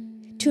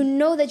 To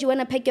know that you want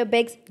to pack your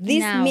bags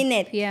this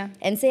minute. Yeah.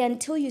 And say,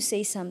 until you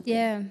say something.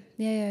 Yeah.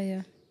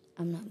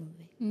 I'm not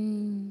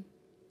moving.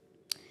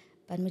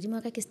 But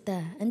Modimo Waka is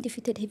the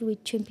undefeated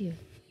heavyweight champion.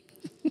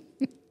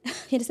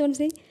 You understand what I'm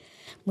saying?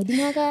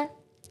 Modimo Waka.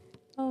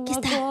 Oh my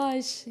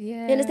gosh.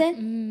 Yeah. You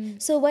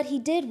understand? So what he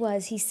did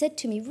was he said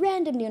to me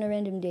randomly on a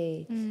random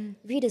day,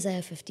 read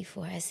Isaiah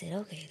 54. I said,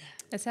 okay.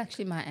 That's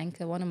actually my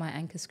anchor, one of my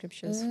anchor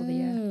scriptures for the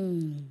year.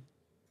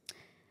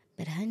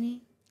 But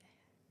honey,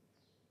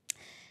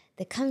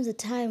 there comes a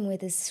time where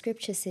the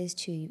scripture says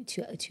to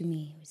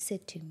me,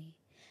 said to me,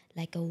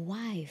 like a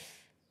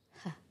wife,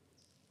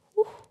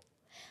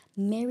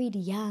 married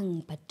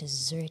young but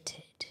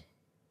deserted.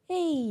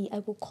 Hey, I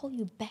will call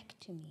you back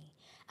to me.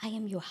 I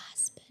am your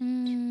husband.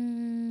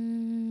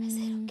 I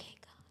said, okay,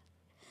 God.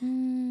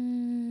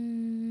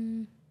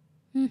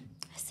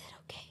 I said,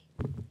 okay.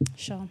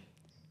 Sure.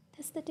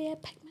 That's the day I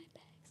packed my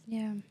bags.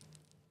 Yeah.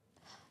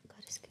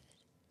 God is good.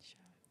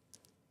 Sure.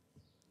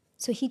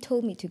 So he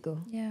told me to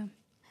go. Yeah.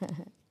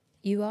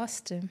 You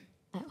asked him.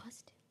 I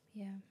asked him.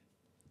 Yeah.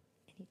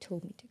 And he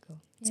told me to go.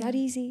 It's not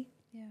easy.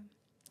 Yeah.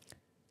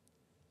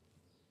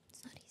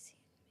 It's not easy.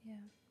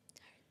 Yeah. It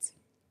hurts.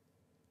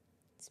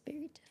 It's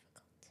very difficult.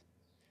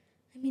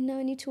 I mean, now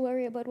I need to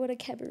worry about what a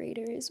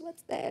carburetor is.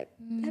 What's that?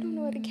 I don't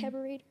know what a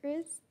carburetor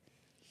is.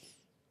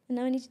 And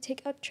now I need to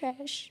take out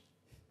trash.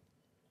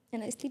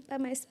 And I sleep by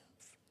myself.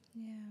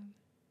 Yeah.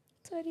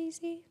 It's not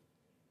easy.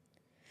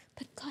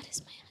 But God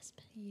is my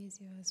husband. He is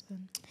your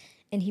husband.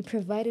 And he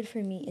provided for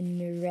me in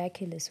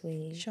miraculous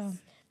ways. Sure.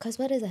 Because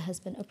what is a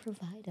husband? A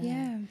provider.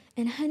 Yeah.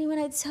 And honey, when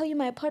I tell you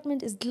my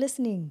apartment is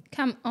glistening.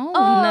 Come on.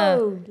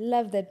 Oh,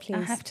 love that place.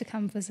 I have to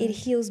come visit. It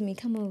heals me.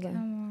 Come over. Come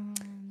on.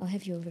 I'll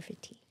have you over for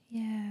tea.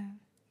 Yeah.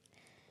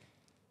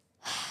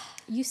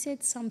 You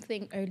said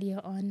something earlier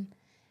on,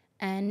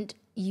 and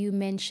you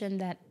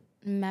mentioned that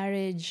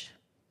marriage,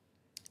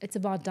 it's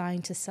about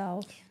dying to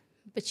self,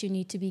 but you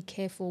need to be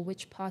careful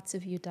which parts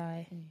of you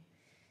die.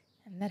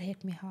 And that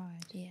hit me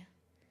hard. Yeah.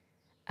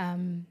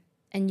 And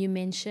you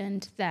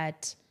mentioned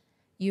that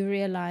you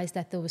realized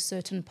that there were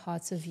certain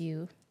parts of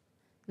you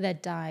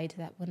that died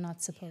that were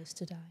not supposed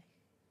to die.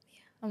 Yeah.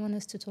 I want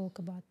us to talk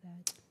about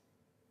that.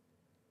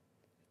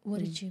 What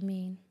did you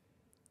mean?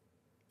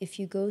 If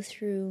you go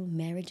through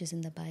marriages in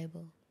the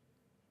Bible,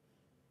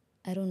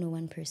 I don't know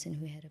one person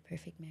who had a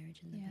perfect marriage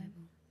in the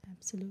Bible.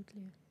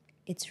 Absolutely.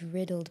 It's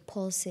riddled.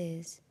 Paul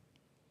says,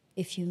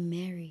 if you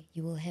marry,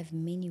 you will have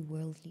many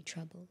worldly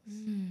troubles.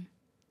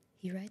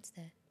 He writes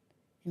that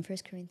in 1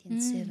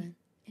 Corinthians 7.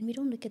 And we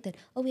don't look at that.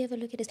 Oh, we have a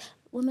look at this.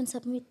 Women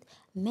submit,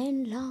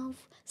 men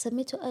love,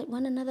 submit to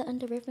one another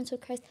under reverence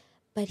of Christ.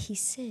 But he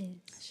says,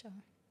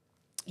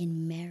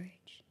 in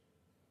marriage,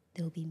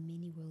 there will be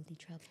many worldly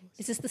troubles.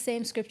 Is this the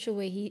same scripture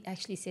where he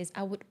actually says,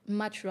 I would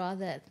much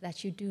rather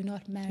that you do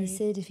not marry? He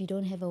said, if you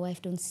don't have a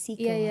wife, don't seek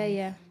a wife.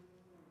 Yeah.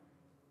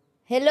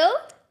 Hello?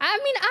 I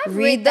mean, I've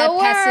Read read that the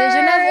passage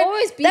and I've word.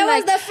 always been that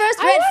like, was the first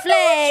I red wonder what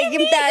flag. you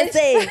mean.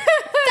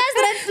 First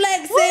red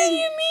flag What do saying,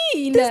 you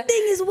mean? this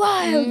thing is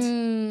wild.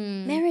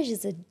 Marriage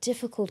is a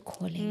difficult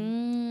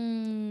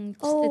calling.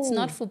 It's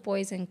not for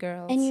boys and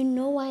girls. And you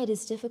know why it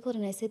is difficult?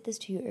 And I said this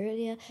to you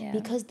earlier. Yeah.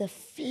 Because the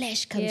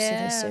flesh comes to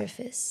the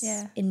surface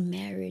in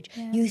marriage.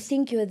 Yeah. You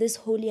think you're this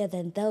holier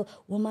than thou,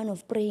 woman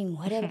of praying,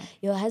 whatever.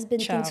 Your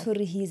husband thinks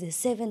he's a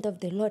servant of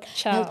the Lord.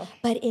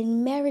 But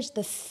in marriage,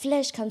 the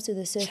flesh comes to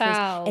the surface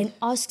and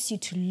asks you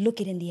to look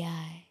it in the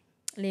eye.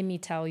 Let me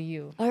tell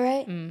you. All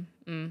right?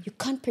 You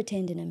can't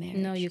pretend in a marriage.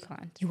 No, you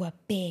can't. You are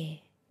bare.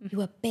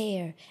 You are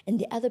bare. And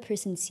the other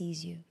person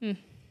sees you.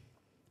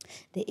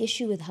 The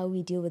issue with how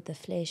we deal with the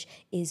flesh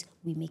is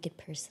we make it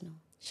personal.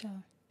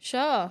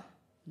 Sure.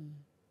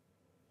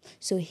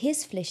 So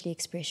his fleshly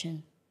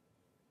expression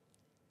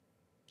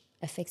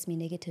affects me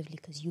negatively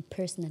because you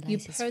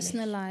personalize his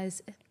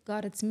personalize,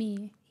 God, it's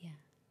me. Yeah.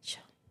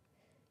 Sure.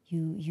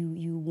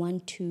 You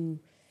want to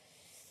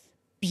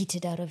beat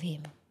it out of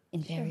him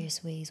in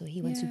various ways, or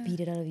he wants to beat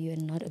it out of you,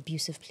 and not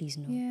abusive, please,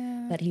 no.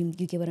 Yeah. But you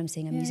get what I'm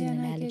saying. I'm using an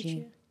I get analogy.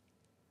 you.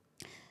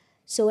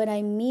 So what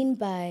I mean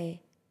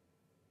by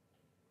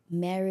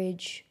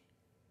marriage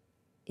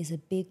is a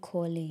big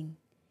calling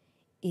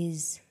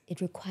is it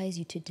requires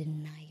you to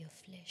deny your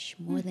flesh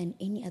more than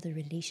any other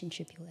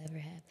relationship you'll ever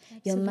have.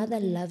 Your mother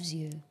loves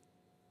you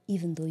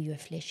even though you're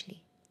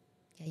fleshly.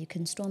 Yeah, you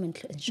can storm and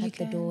shut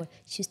the door.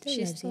 She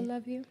still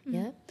loves you.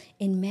 Yeah.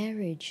 In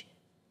marriage,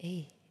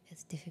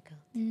 it's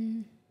difficult.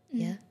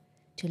 Yeah.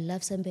 To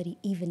love somebody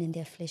even in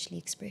their fleshly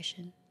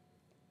expression.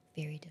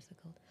 Very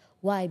difficult.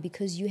 Why?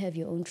 Because you have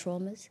your own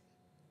traumas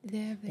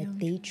that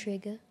they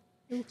trigger.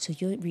 So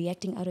you're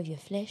reacting out of your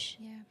flesh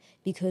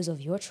because of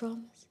your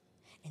traumas.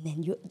 And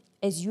then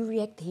as you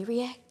react, they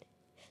react.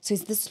 So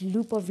it's this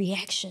loop of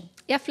reaction.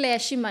 Yeah,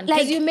 flashy man.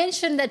 Because you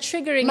mentioned that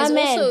triggering is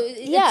man, also,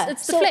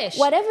 it's the flesh.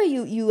 Whatever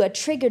you are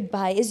triggered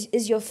by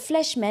is your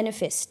flesh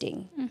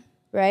manifesting,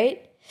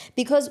 right?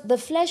 Because the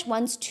flesh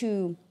wants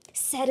to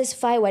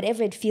satisfy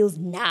whatever it feels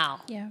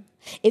now. Yeah.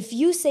 If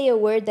you say a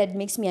word that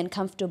makes me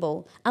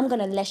uncomfortable, I'm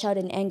going to lash out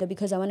in anger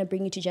because I want to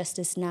bring you to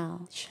justice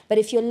now. But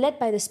if you're led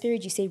by the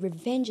Spirit, you say,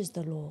 revenge is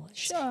the Lord's.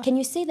 Sure. Can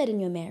you say that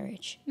in your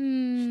marriage?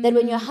 That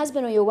when your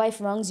husband or your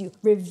wife wrongs you,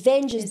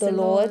 revenge is the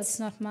Lord's. It's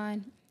not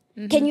mine.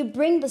 Can you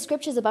bring the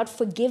scriptures about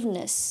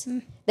forgiveness?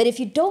 That if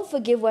you don't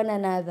forgive one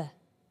another,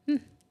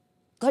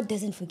 God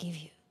doesn't forgive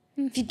you.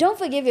 If you don't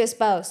forgive your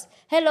spouse,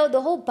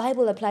 the whole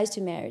Bible applies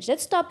to marriage.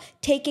 Let's stop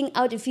taking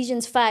out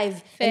Ephesians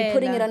 5 and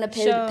putting it on a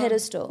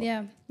pedestal.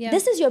 Yeah.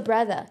 This is your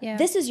brother. Yeah.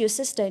 This is your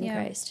sister in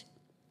Christ.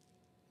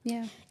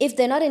 Yeah. If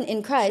they're not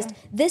in Christ,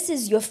 this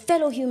is your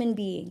fellow human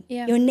being,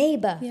 your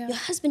neighbor, your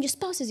husband, your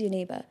spouse is your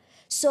neighbor.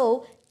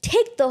 So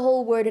take the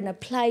whole word and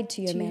apply it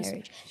to your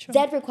marriage.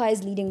 That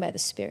requires leading by the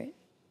Spirit.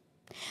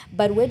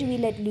 But where do we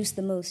let loose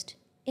the most?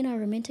 In our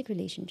romantic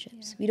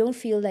relationships. We don't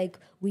feel like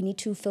we need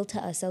to filter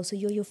ourselves. So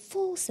you're your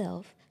full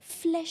self,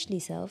 fleshly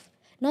self,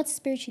 not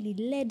spiritually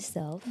led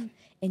self,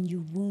 and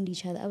you wound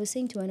each other. I was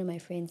saying to one of my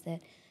friends that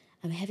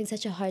I'm having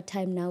such a hard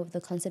time now with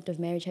the concept of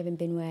marriage having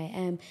been where I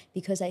am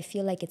because I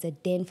feel like it's a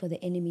den for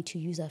the enemy to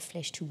use our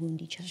flesh to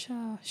wound each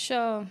other.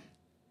 Sure.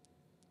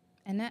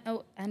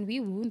 And we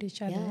wound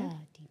each other. Yeah,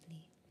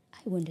 deeply. I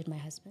wounded my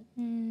husband.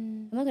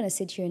 I'm not going to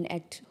sit here and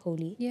act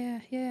holy. Yeah.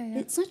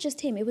 It's not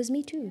just him. It was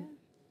me too.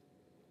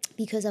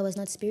 Because I was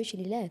not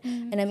spiritually led.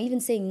 And I'm even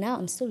saying now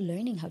I'm still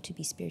learning how to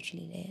be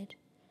spiritually led.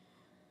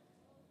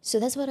 So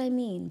that's what I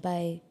mean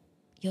by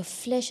your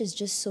flesh is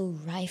just so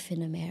rife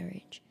in a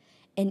marriage.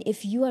 And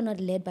if you are not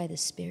led by the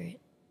Spirit,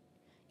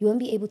 you won't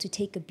be able to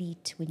take a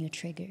beat when you're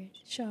triggered.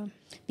 Sure.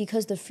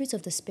 Because the fruits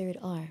of the Spirit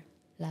are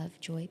love,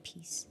 joy,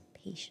 peace,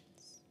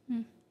 patience,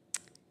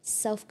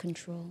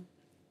 self-control.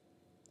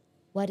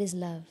 What is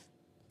love?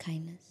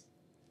 Kindness.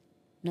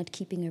 Not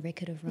keeping a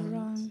record of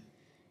wrongs.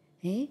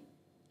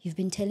 You've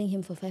been telling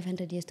him for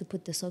 500 years to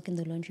put the sock in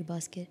the laundry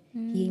basket.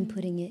 He ain't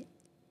putting it.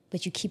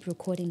 But you keep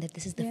recording that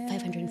this is the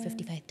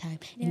 555th time.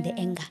 And the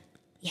anger.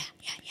 Yeah.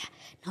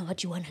 Now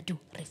what you want to do?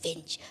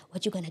 Revenge.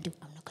 What you going to do?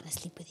 I'm not going to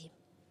sleep with him.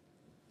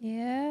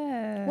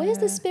 Yeah. Where's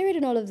the Spirit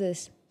in all of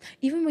this?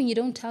 Even when you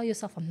don't tell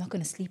yourself, I'm not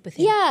going to sleep with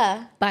him.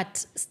 Yeah.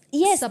 But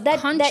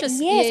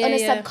subconscious. On a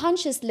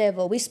subconscious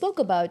level. We spoke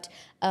about...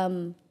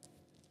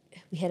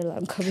 we had a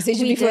long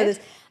conversation before this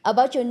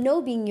about your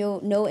no being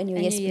your no and your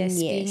yes being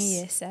yes.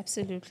 Yes,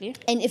 absolutely.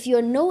 And if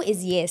your no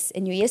is yes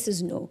and your yes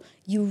is no,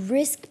 you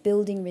risk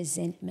building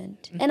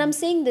resentment. And I'm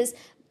saying this,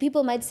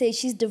 people might say,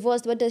 she's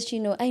divorced, what does she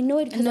know? I know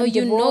it because I'm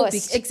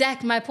divorced.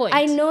 Exactly my point.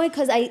 I know it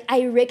because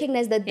I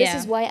recognize that this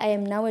is why I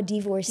am now a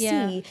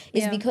divorcee,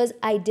 is because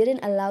I didn't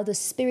allow the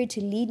Spirit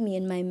to lead me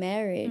in my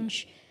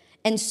marriage.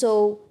 And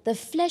so the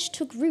flesh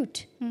took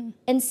root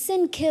and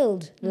sin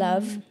killed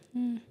love,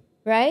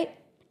 right?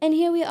 And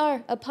here we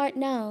are, apart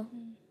now.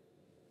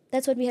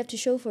 That's what we have to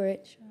show for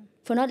it. Sure.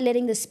 For not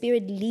letting the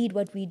Spirit lead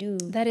what we do.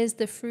 That is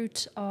the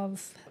fruit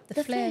of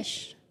the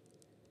flesh.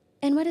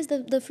 And what is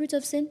the fruit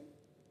of sin?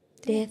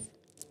 Death.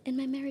 And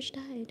my marriage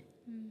died.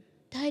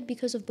 Died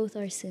because of both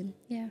our sin.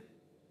 Yeah.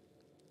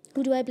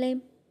 Who do I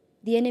blame?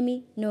 The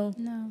enemy? No.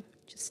 No.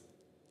 Just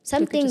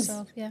some look at things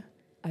yourself. Yeah.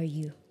 are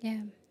you.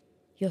 Yeah.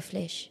 Your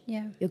flesh.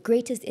 Yeah. Your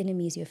greatest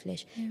enemy is your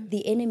flesh. Yeah.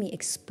 The enemy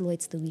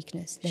exploits the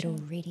weakness that Sure.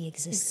 already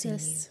exists in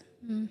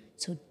you.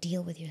 So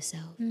deal with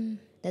yourself.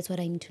 That's what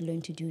I need to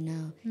learn to do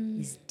now,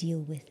 is deal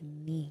with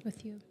me.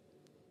 With you.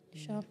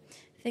 Sure.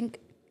 I think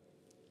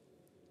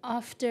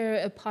after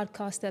a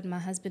podcast that my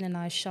husband and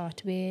I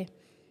shot where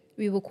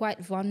we were quite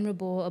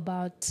vulnerable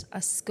about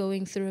us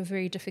going through a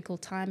very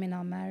difficult time in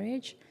our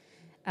marriage,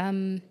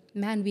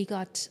 man, we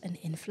got an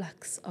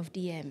influx of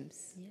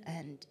DMs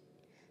and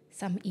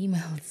some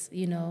emails,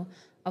 you know,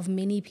 of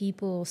many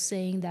people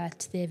saying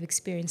that they've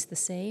experienced the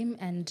same,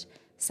 and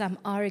some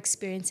are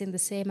experiencing the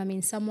same. I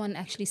mean, someone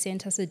actually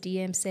sent us a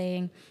DM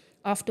saying,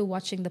 after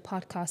watching the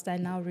podcast, I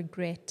now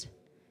regret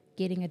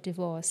getting a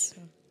divorce.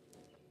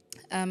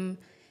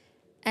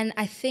 And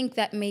I think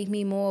that made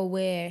me more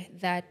aware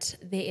that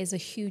there is a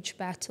huge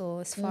battle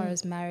as far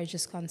as marriage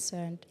is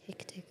concerned.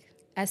 Hectic.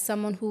 As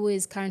someone who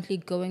is currently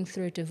going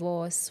through a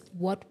divorce,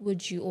 what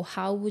would you, or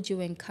how would you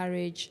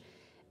encourage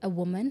a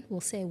woman,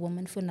 we'll say a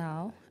woman for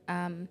now,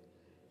 on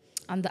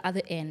the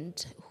other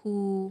end,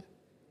 who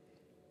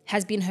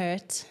has been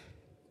hurt,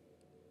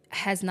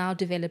 has now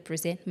developed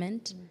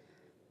resentment,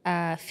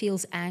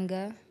 feels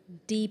anger,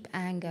 deep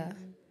anger,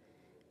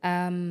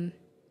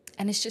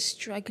 and is just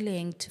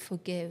struggling to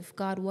forgive?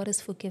 God, what does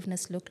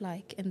forgiveness look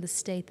like in the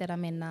state that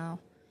I'm in now?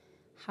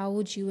 How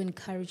would you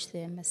encourage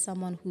them as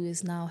someone who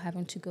is now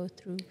having to go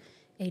through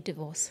a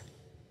divorce?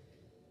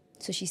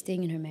 So she's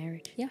staying in her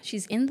marriage. Yeah,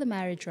 she's in the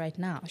marriage right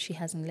now. She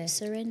hasn't left.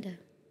 Surrender.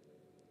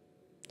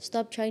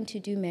 Stop trying to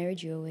do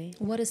marriage your way.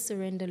 What does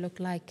surrender look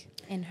like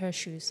in her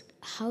shoes?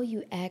 How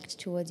you act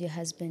towards your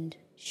husband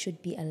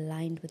should be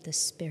aligned with the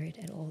Spirit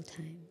at all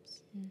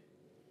times.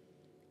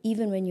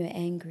 Even when you're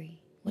angry,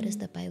 what does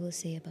the Bible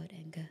say about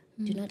anger?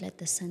 Do not let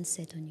the sun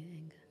set on your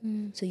anger.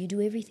 So you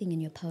do everything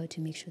in your power to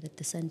make sure that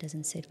the sun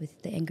doesn't set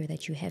with the anger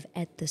that you have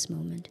at this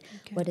moment.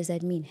 Okay. What does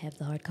that mean? Have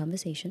the hard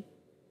conversation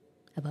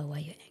about why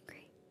you're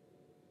angry.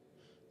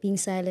 Being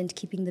silent,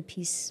 keeping the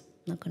peace,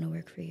 not going to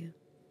work for you.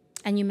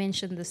 And you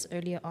mentioned this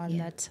earlier on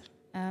that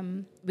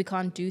we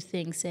can't do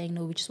things saying,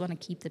 no, we just want to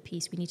keep the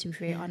peace. We need to be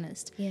very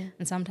honest. Yeah.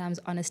 And sometimes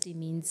honesty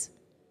means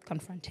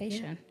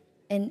confrontation.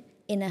 And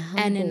in a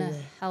humble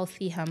way.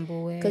 Healthy,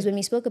 humble way. Because when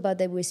we spoke about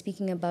that, we were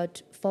speaking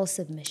about false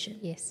submission.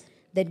 Yes.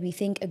 That we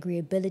think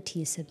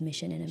agreeability is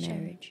submission in a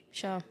marriage.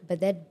 Sure. But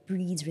that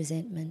breeds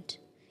resentment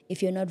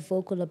if you're not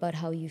vocal about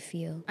how you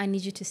feel. I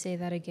need you to say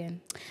that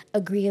again.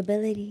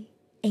 Agreeability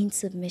ain't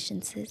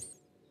submission, sis.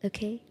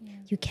 Okay? Yeah.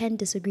 You can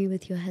disagree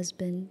with your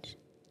husband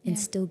and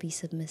still be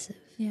submissive.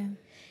 Yeah.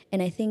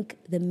 And I think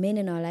the men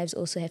in our lives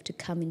also have to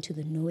come into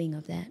the knowing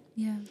of that.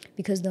 Yeah.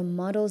 Because the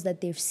models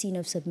that they've seen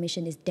of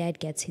submission is dad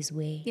gets his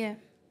way Yeah.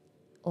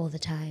 all the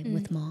time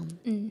with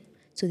mom.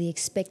 So they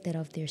expect that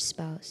of their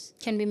spouse.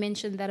 Can we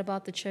mention that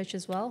about the church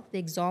as well? The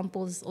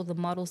examples or the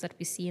models that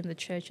we see in the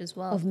church as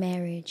well. Of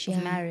marriage,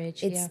 Of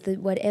marriage, It's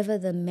whatever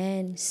the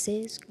man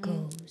says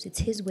goes. It's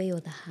his way or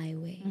the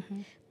highway.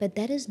 But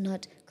that is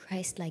not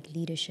Christ-like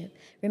leadership.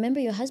 Remember,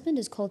 your husband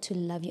is called to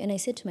love you. And I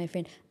said to my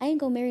friend, I ain't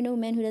gonna marry no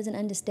man who doesn't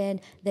understand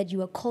that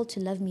you are called to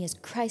love me as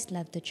Christ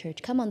loved the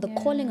church. Come on, the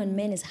calling on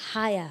men is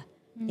higher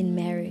in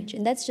marriage.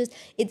 And that's just,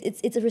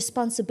 it's a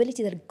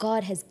responsibility that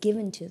God has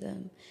given to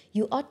them.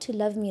 You ought to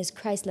love me as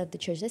Christ loved the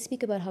church. Let's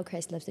speak about how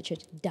Christ loves the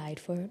church. Died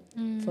for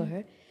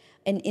her.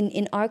 And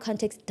in our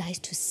context, dies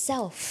to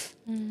self.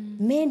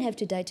 Men have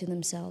to die to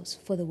themselves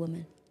for the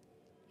woman.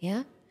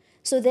 Yeah?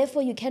 So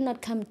therefore, you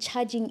cannot come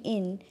charging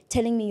in,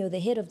 telling me you're the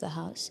head of the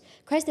house.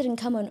 Christ didn't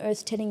come on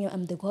earth telling you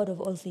I'm the God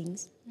of all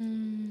things.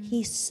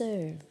 He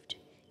served.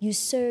 You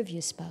serve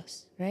your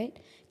spouse, right?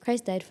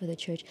 Christ died for the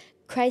church.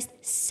 Christ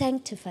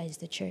sanctifies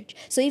the church.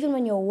 So even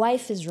when your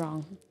wife is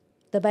wrong,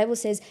 the Bible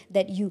says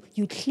that you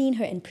clean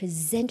her and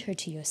present her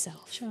to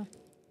yourself. Sure.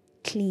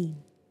 Clean.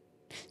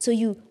 So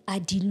you are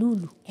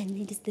dilulu and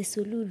it is the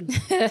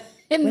solulu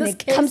In when this it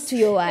case. comes to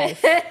your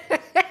wife.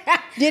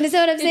 Do you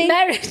understand what I'm saying?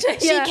 Marriage,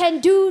 She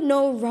can do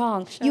no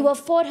wrong. Sure. You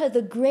afford her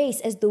the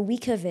grace as the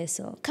weaker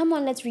vessel. Come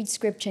on, let's read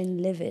scripture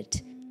and live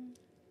it.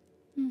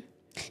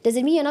 Does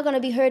it mean you're not going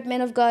to be hurt,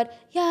 man of God?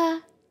 Yeah.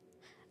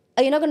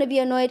 Are you not going to be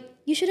annoyed?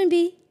 You shouldn't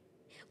be.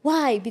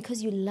 Why?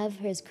 Because you love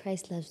her as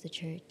Christ loves the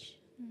church.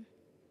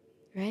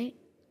 Right?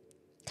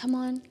 Come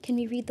on, can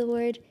we read the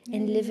word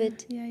and live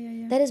it?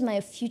 Yeah. That is my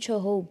future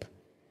hope.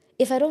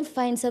 If I don't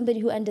find somebody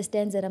who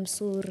understands that I'm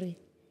sorry,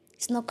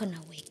 it's not going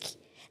to work.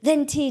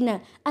 Then,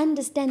 Tina,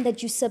 understand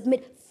that you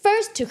submit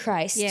first to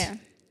Christ,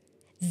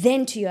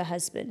 then to your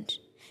husband.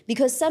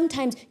 Because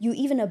sometimes you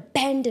even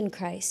abandon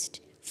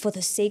Christ for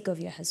the sake of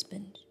your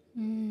husband.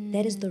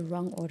 That is the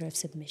wrong order of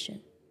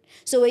submission.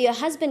 So when your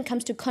husband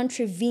comes to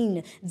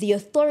contravene the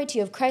authority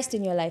of Christ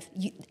in your life,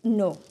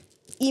 no.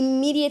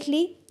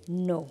 Immediately,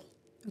 no.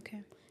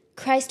 Okay.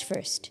 Christ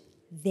first,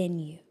 then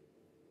you.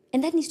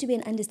 And that needs to be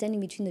an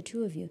understanding between the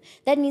two of you.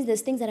 That means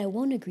there's things that I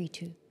won't agree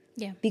to.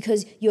 Yeah.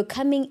 Because you're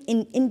coming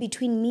in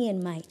between me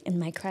and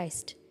my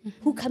Christ.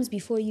 Who comes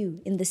before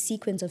you in the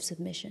sequence of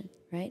submission,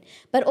 right?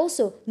 But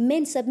also,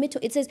 men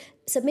it says,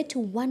 submit to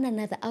one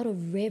another out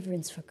of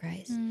reverence for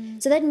Christ.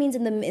 So that means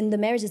in the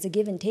marriage, it's a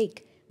give and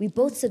take. We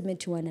both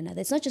submit to one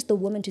another. It's not just the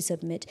woman to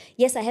submit.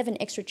 Yes, I have an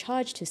extra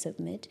charge to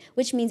submit,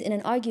 which means in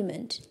an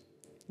argument,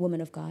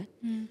 woman of God,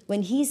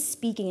 when he's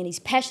speaking and he's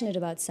passionate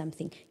about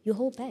something, you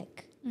hold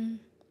back.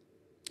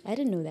 I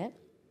didn't know that.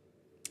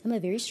 I'm a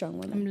very strong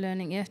woman. I'm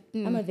learning, yeah.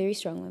 I'm a very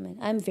strong woman.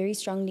 I'm very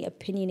strongly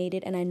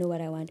opinionated, and I know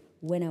what I want,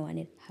 when I want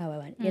it, how I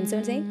want it. You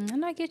understand what I'm saying?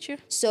 And I get you.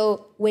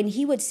 So when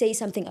he would say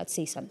something, I'd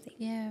say something.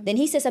 Yeah. Then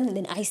he says something,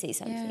 then I say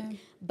something. Yeah.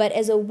 But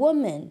as a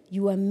woman,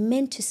 you are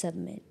meant to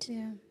submit.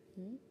 Yeah.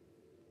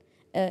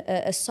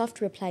 A soft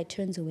reply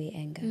turns away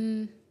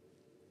anger.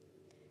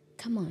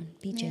 Come on,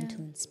 be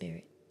gentle in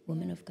spirit,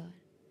 woman of God.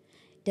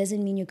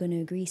 Doesn't mean you're going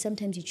to agree.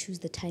 Sometimes you choose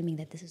the timing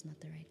that this is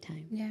not the right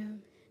time. Yeah.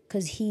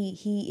 Because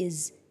he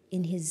is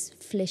in his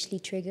fleshly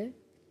trigger,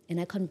 and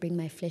I can't bring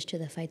my flesh to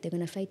the fight. They're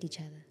going to fight each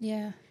other.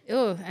 Yeah.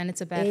 Oh, and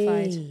it's a bad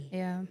fight.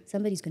 Yeah.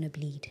 Somebody's going to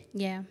bleed.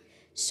 Yeah.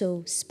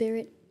 So,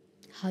 Spirit,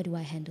 how do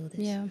I handle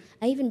this? Yeah.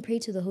 I even pray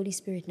to the Holy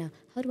Spirit now.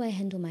 How do I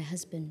handle my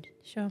husband?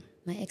 Sure.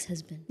 My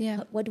ex-husband?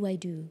 Yeah. What do I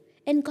do?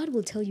 And God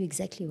will tell you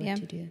exactly what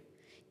to do.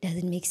 Does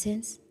it make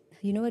sense?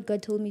 You know what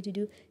God told me to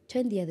do?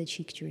 Turn the other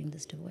cheek during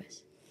this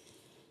divorce.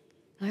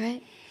 All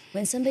right?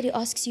 When somebody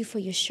asks you for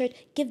your shirt,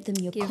 give them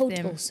your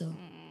coat also.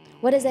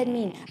 What does that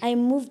mean? I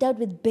moved out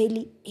with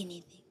barely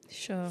anything.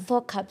 Sure.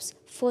 4 cups,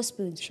 4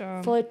 spoons,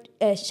 Sure. 4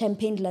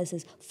 champagne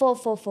glasses, 4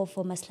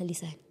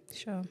 maslalisan.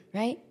 Sure.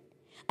 Right?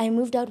 I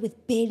moved out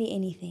with barely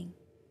anything.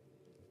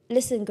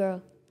 Listen,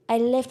 girl, I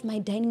left my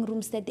dining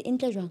room set, the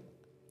intlajang.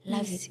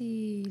 Love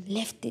it.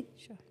 Left it.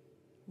 Sure.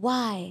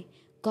 Why?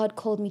 God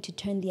called me to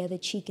turn the other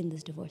cheek in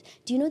this divorce.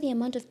 Do you know the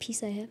amount of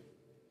peace I have?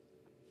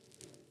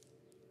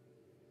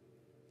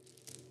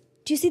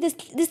 Do you see this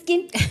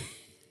skin?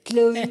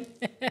 Glowing.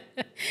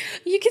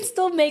 You can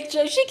still make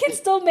jokes. She can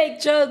still make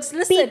jokes.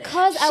 Listen,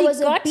 because I was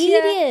got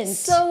obedient.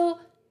 So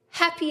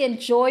happy and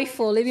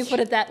joyful. Let me put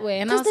it that way.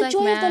 And I was because the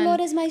like, joy of the Lord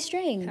is my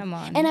strength. Come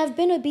on. And I've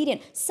been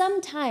obedient.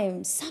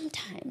 Sometimes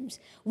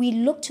we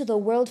look to the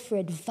world for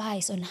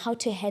advice on how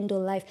to handle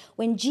life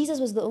when Jesus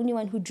was the only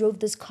one who drove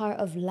this car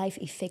of life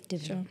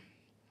effectively. Sure.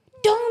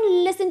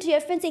 Don't listen to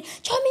your friends saying,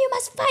 Chomi, you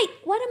must fight.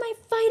 What am I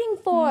fighting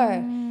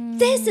for?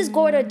 This is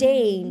God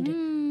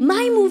ordained.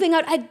 My moving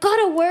out, I got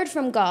a word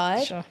from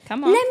God. Sure.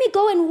 Come on. Let me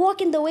go and walk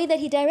in the way that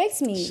he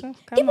directs me. Sure.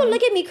 People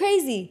look at me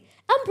crazy.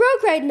 I'm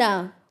broke right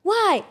now.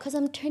 Why? Because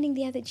I'm turning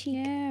the other cheek.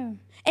 Yeah.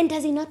 And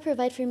does he not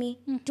provide for me?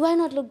 Do I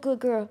not look good,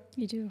 girl?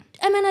 You do.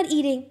 Am I not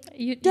eating?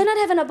 Do I not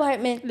have an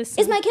apartment? Listen.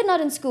 Is my kid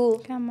not in school?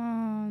 Come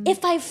on.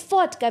 If I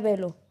fought,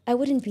 Kabelo, I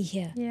wouldn't be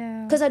here.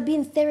 Yeah. Because I'd be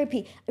in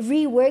therapy,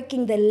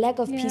 reworking the lack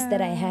of peace that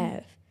I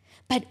have.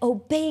 But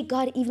obey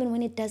God even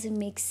when it doesn't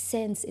make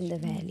sense in the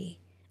valley.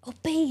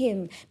 Obey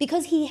him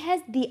because he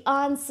has the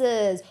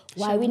answers.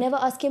 Why we never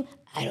ask him,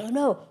 I don't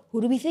know.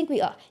 Who do we think we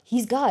are?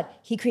 He's God.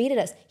 He created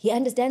us. He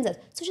understands us.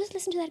 So just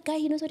listen to that guy.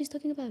 He knows what he's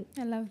talking about.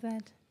 I love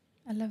that.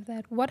 I love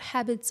that. What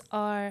habits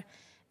are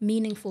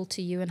meaningful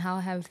to you and how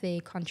have they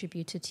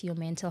contributed to your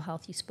mental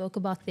health? You spoke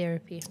about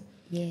therapy.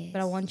 Yes.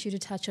 But I want you to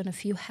touch on a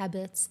few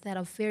habits that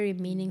are very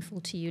meaningful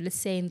to you, let's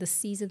say in the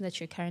season that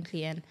you're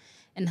currently in,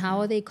 and how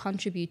are they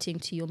contributing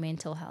to your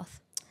mental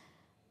health?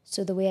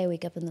 So the way I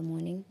wake up in the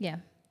morning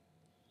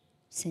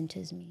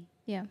centers me.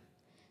 Yeah.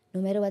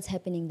 No matter what's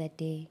happening that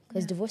day,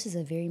 because divorces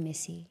are very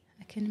messy.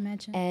 I can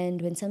imagine.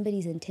 And when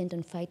somebody's intent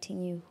on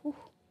fighting you,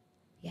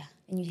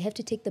 and you have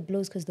to take the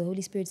blows because the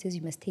Holy Spirit says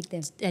you must take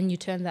them. And you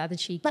turn the other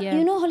cheek. But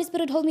you know, Holy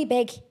Spirit, hold me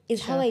back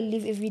is how I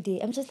live every day.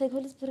 I'm just like,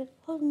 Holy Spirit,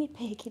 hold me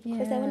back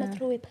because I want to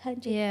throw a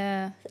punch.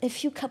 Yeah. A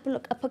few couple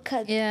of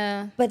uppercuts.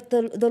 Yeah. But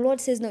the Lord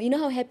says no. You know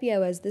how happy I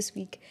was this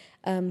week?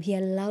 He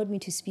allowed me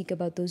to speak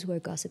about those who are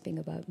gossiping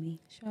about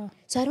me. Sure.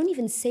 So I don't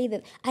even say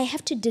that. I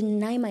have to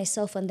deny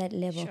myself on that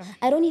level. Sure.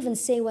 I don't even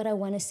say what I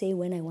want to say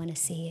when I want to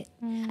say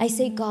it. I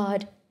say,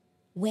 God,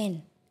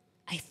 when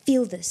I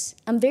feel this,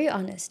 I'm very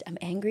honest. I'm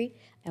angry.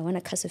 I want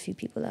to cuss a few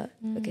people out,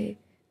 okay?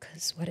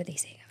 Because what are they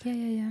saying about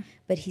me? Yeah.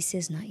 But he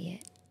says, not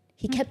yet.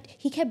 He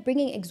kept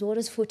bringing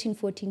Exodus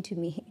 14:14 to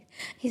me.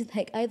 He's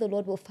like, I, the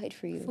Lord, will fight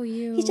for you. For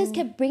you. He just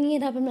kept bringing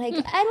it up. I'm like,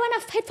 I don't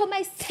want to fight for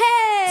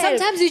myself.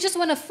 Sometimes you just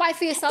want to fight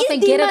for yourself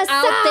and get it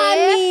out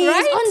there,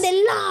 right? On the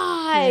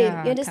line.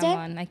 Yeah, You understand? Come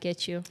on, I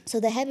get you. So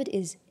the habit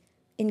is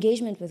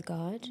engagement with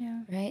God,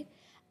 Yeah. right?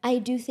 I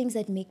do things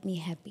that make me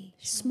happy.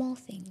 Small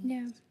things.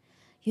 Yeah.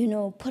 You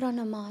know, put on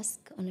a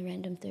mask on a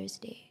random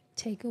Thursday.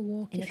 Take a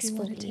walk And if you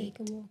want to take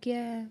a exfoliate. walk.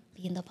 Yeah.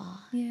 Be in the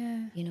bar.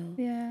 Yeah. You know,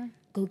 Yeah.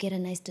 go get a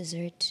nice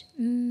dessert,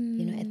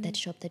 you know, at that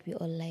shop that we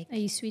all like. Are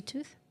you sweet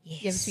tooth?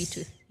 Yes. You have a sweet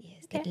tooth.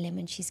 Yes, that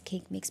lemon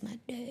cheesecake makes my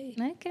day.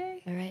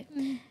 Okay. All right?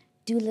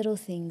 Do little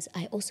things.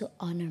 I also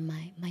honor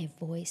my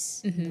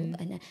voice.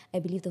 And I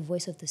believe the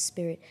voice of the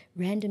Spirit.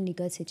 Randomly,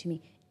 God said to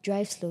me,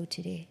 drive slow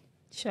today.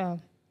 Sure.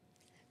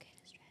 Okay,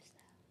 let's drive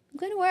slow. I'm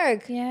going to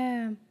work.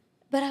 Yeah.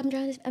 But I'm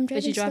driving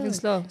But you're driving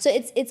slow. So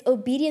it's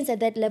obedience at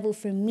that level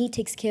for me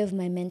takes care of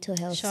my mental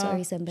health. Sure.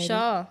 Sorry, somebody.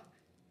 Sure.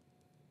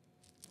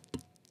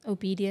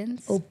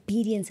 Obedience.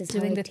 Obedience is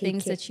Doing how I the take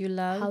things care, that you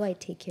love. how I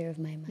take care of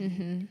my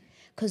mind.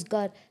 Because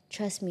God,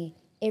 trust me,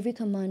 every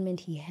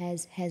commandment He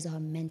has our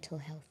mental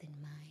health in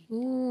mind.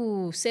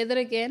 Ooh, say that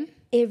again.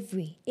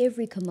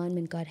 Every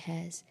commandment God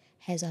has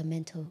our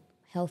mental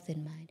health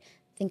in mind.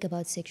 Think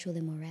about sexual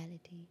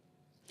immorality.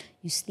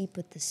 You sleep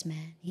with this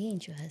man. He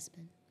ain't your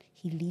husband.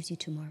 He leaves you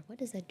tomorrow. What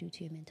does that do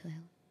to your mental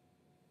health?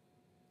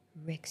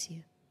 Wrecks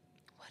you.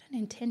 What an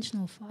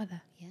intentional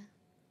father. Yeah.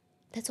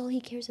 That's all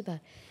He cares about.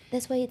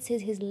 That's why it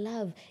says His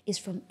love is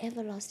from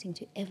everlasting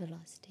to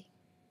everlasting.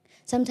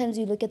 Sometimes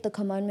you look at the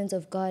commandments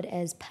of God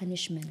as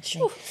punishment.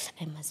 Sure.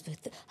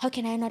 Like, how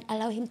can I not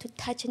allow Him to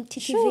touch and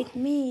titivate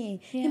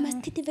me? Yeah. He must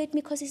titivate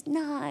me because He's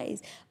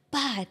nice.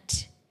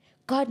 But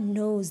God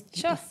knows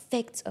the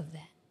effects of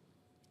that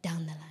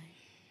down the line.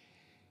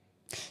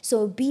 So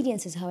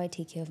obedience is how I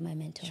take care of my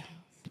mental health.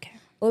 Okay.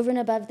 Over and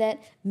above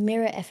that,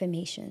 mirror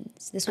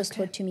affirmations. This was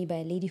taught to me by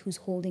a lady who's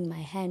holding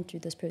my hand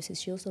through this process.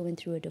 She also went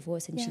through a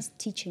divorce, and she's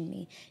teaching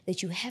me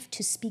that you have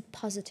to speak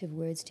positive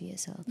words to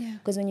yourself.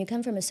 Because when you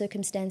come from a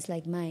circumstance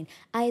like mine,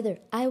 either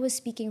I was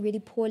speaking really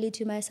poorly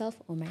to myself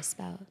or my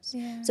spouse.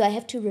 So I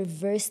have to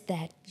reverse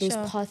those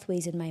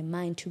pathways in my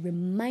mind to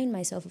remind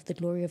myself of the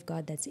glory of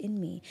God that's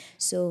in me.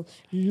 So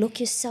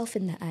look yourself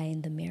in the eye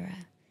in the mirror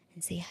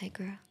and say, hi,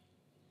 girl.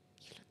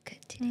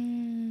 Good today.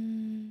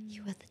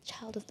 You are the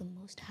child of the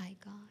Most High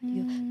God.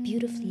 You're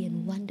beautifully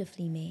and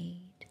wonderfully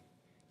made.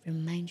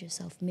 Remind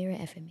yourself, mirror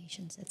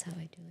affirmations. That's how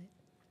I do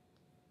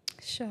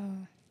it.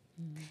 Sure.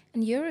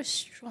 And you're a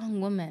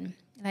strong woman.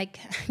 Like,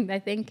 I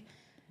think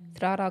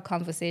throughout our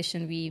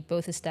conversation, we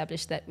both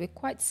established that we're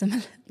quite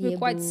similar. We're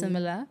quite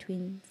similar.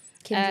 Twins.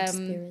 Kindred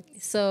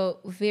spirits. So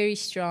very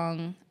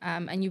strong.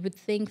 And you would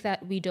think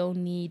that we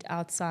don't need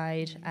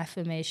outside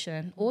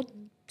affirmation or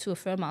to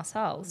affirm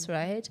ourselves,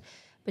 right?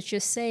 But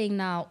you're saying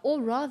now, or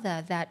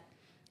rather that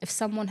if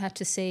someone had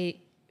to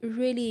say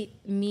really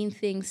mean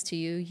things to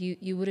you,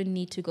 you wouldn't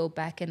need to go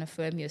back and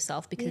affirm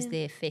yourself because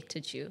they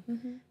affected you.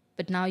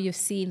 But now you've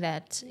seen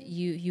that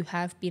you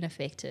have been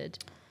affected.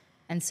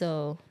 And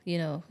so,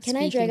 Can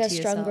I drag us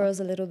strong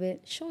girls a little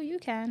bit? Sure, you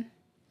can.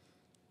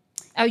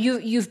 Oh,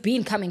 you've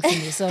been coming for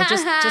me, so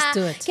just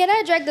do it. Can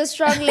I drag the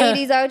strong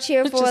ladies out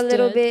here for a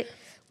little do it. bit?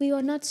 We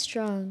are not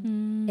strong,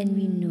 and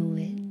we know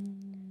it.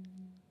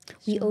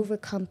 We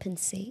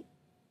overcompensate.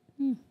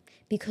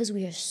 Because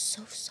we are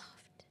so soft.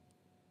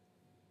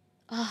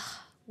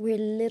 We're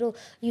little.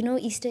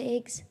 Easter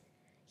eggs?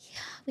 Yeah,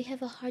 we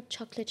have a hard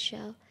chocolate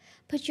shell.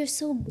 But you're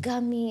so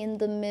gummy in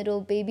the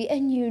middle, baby,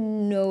 and you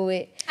know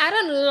it. I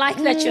don't like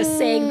that you're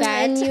saying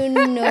that. And you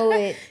know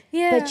it.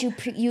 But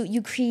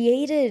you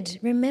created,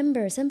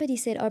 remember, somebody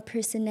said our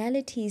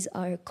personalities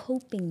are a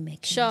coping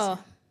mechanism.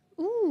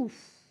 Sure. Ooh.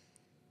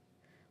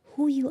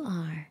 Who you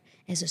are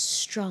as a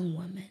strong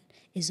woman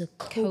is a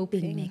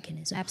coping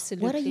mechanism.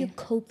 Absolutely. What are you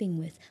coping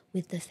with?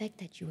 With the fact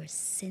that you are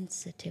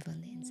sensitive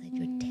on the inside.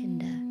 You're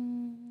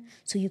tender.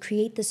 So you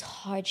create this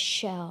hard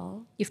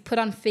shell. You've put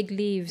on fig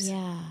leaves.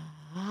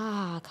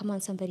 Yeah. Come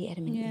on, somebody,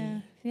 Adam and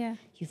Eve. Yeah.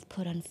 You've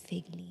put on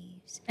fig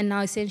leaves. And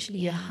now essentially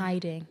you're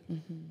hiding.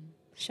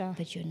 Sure.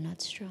 But you're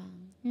not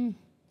strong. And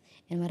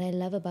what I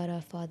love about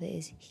our Father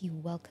is He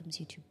welcomes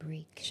you to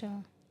break.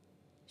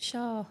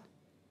 Sure.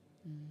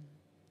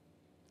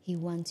 He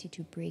wants you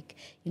to break.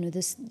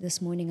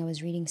 This morning I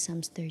was reading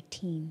Psalms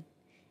 13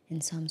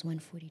 and Psalms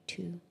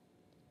 142.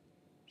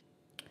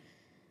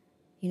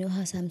 You know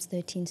how Psalms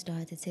 13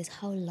 starts? It says,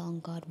 how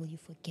long, God, will you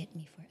forget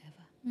me forever?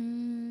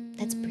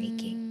 That's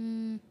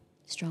breaking.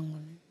 Strong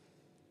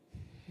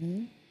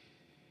woman.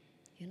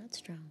 You're not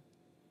strong.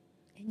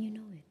 And you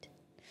know it.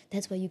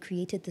 That's why you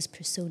created this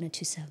persona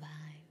to survive.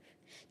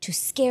 To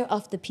scare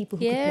off the people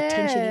who could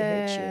potentially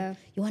hurt you.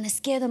 You want to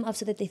scare them off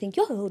so that they think,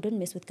 yo, don't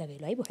mess with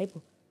Kabelo.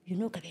 Aibo. You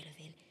know Kabelo.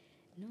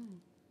 No,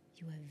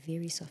 you are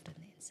very soft on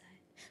the inside.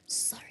 I'm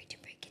sorry to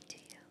break it to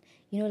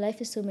you. Life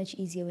is so much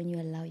easier when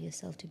you allow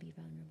yourself to be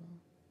vulnerable.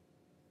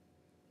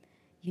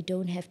 You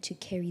don't have to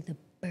carry the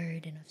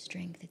burden of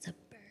strength. It's a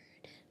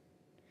burden.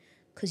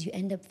 Because you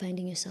end up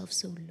finding yourself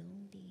so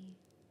lonely.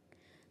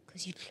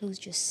 Because you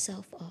closed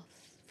yourself off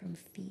from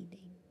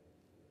feeling.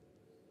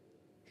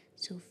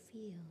 So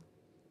feel.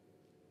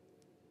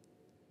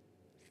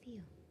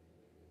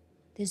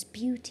 There's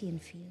beauty in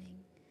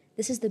feeling.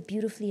 This is the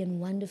beautifully and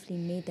wonderfully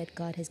made that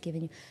God has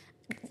given you.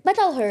 But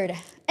I'll heard.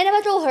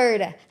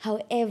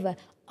 However,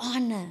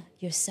 honor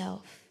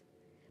yourself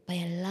by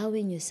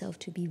allowing yourself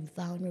to be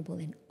vulnerable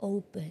and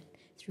open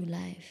through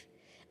life.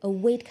 A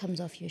weight comes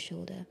off your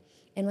shoulder.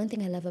 And one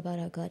thing I love about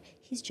our God,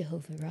 He's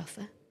Jehovah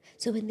Rapha.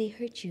 So when they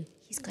hurt you,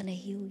 He's going to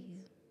heal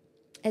you.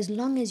 As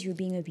long as you're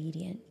being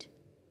obedient,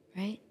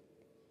 right?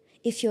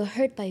 If you're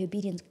hurt by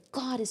obedience,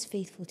 God is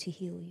faithful to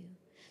heal you.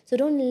 So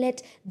don't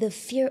let the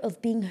fear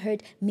of being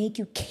hurt make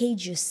you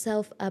cage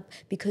yourself up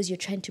because you're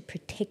trying to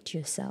protect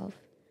yourself.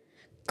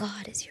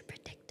 God is your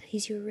protector.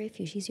 He's your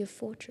refuge. He's your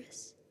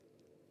fortress.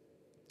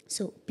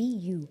 So be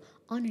you.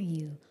 honor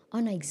you.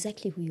 Honor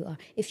exactly who you are.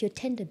 If you're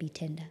tender, be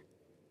tender.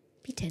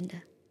 Be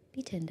tender.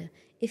 Be tender.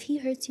 If he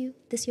hurts you,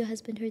 your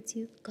husband hurts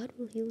you, God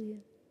will heal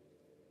you.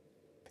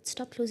 But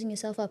stop closing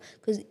yourself up,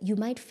 because you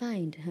might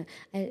find,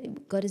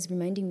 God is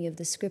reminding me of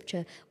the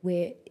scripture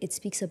where it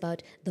speaks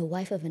about the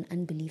wife of an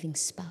unbelieving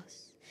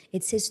spouse.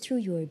 It says, through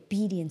your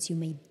obedience, you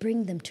may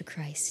bring them to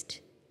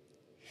Christ.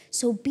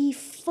 So be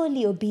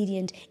fully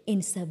obedient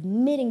in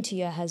submitting to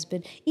your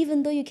husband,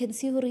 even though you can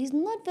see he's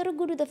not very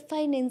good with the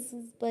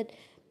finances, but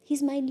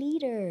he's my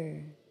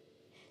leader.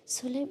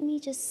 So let me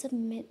just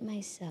submit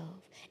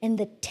myself. And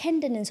the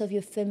tenderness of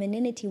your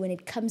femininity, when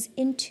it comes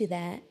into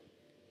that,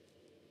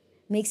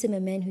 makes him a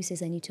man who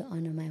says, I need to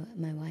honor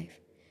my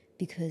wife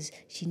because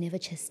she never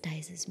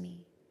chastises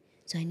me.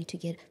 So I need to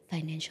get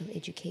financial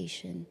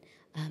education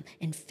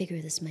and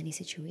figure this money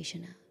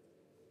situation out.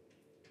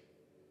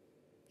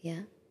 Yeah?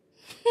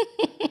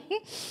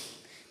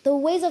 The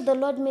ways of the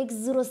Lord make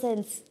zero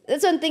sense.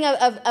 That's one thing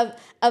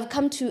I've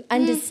come to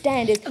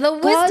understand is the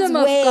wisdom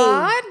of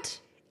God.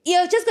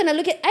 You're just going to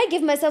look at, I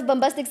give myself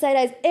bombastic side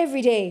eyes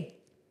every day.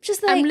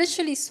 Just like, I'm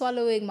literally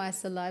swallowing my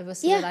saliva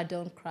so that I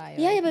don't cry.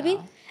 Yeah, baby.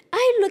 Now.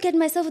 I look at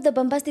myself with the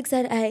bombastic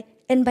side eye,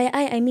 and by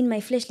I mean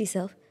my fleshly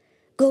self,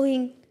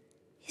 going,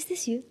 is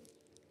this you?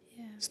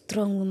 Yeah.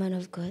 Strong woman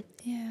of God.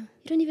 Yeah.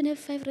 You don't even have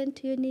 5 rand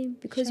to your name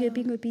because you're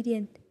being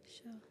obedient.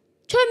 Sure.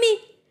 Chomi,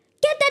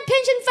 get that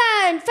pension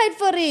fund, fight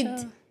for it.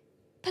 Sure.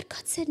 But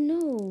God said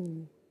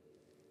no.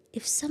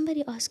 If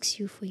somebody asks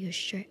you for your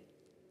shirt,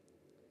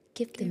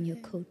 give them your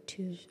coat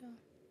too. Sure.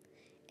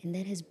 And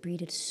that has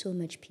breeded so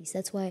much peace.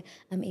 That's why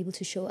I'm able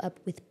to show up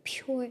with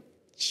pure,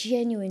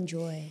 genuine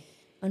joy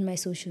on my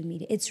social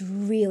media. It's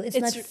real. It's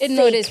not fake.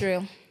 No, it is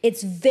real.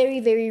 It's very,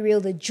 very real.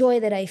 The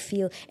joy that I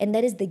feel, and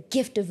that is the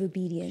gift of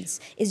obedience,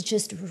 is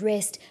just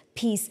rest,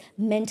 peace,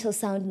 mental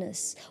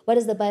soundness. What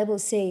does the Bible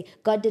say?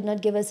 God did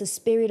not give us a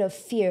spirit of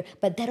fear,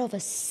 but that of a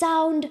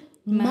sound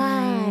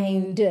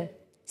mind.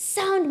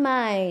 Sound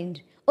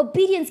mind.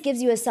 Obedience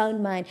gives you a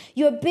sound mind.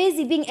 You're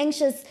busy being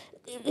anxious,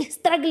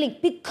 struggling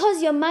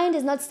because your mind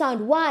is not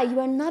sound. Why? You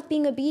are not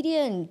being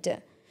obedient.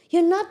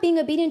 You're not being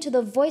obedient to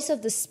the voice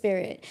of the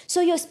Spirit. So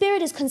your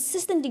spirit is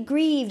consistently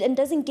grieved and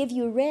doesn't give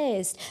you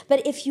rest.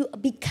 But if you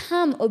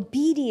become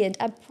obedient,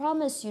 I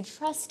promise you,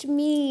 trust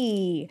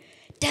me.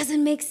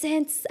 Doesn't make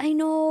sense. I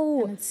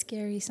know. And it's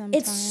scary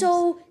sometimes. It's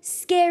so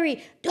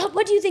scary.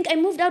 What do you think? I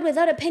moved out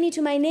without a penny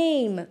to my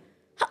name.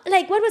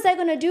 What was I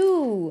going to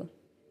do?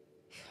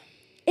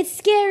 It's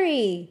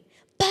scary.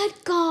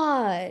 But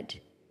God,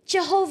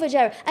 Jehovah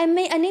Jireh, I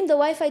named the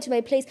Wi-Fi to my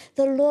place.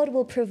 The Lord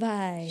will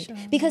provide. Sure.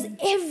 Because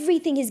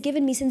everything He's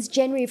given me since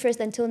January 1st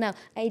until now,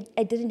 I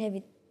didn't have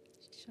it.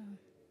 Sure.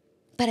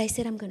 But I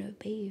said, I'm going to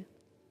obey you.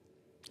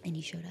 And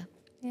He showed up.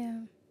 Yeah.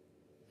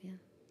 Yeah.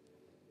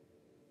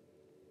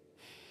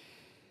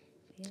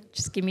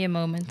 Just give me a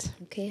moment.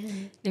 Okay,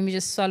 honey. Let me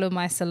just swallow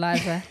my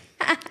saliva.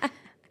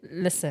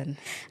 Listen.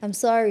 I'm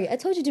sorry. I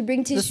told you to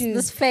bring tissues.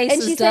 This face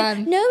and is she done.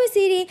 said, no,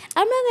 Sweetie,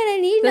 I'm not going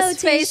to need no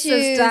tissues. This face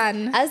is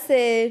done. I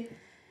said...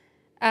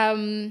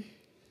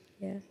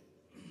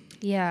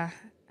 Yeah.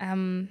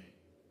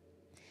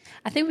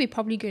 I think we're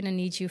probably going to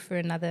need you for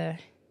another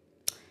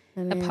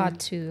a part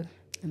 2.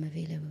 I'm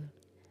available.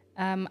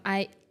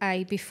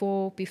 I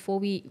before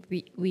we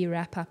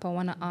wrap up, I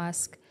want to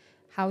ask,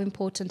 how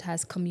important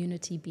has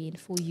community been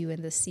for you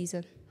in this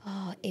season?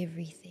 Oh,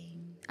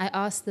 everything. I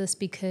ask this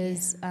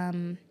because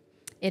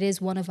it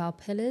is one of our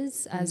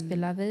pillars as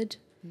beloved,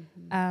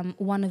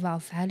 one of our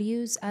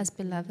values as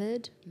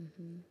beloved.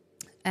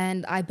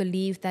 And I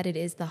believe that it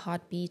is the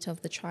heartbeat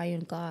of the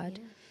triune God.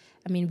 Yeah.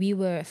 I mean, we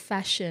were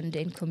fashioned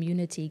in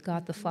community,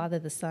 God the Father,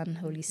 the Son,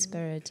 Holy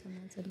Spirit.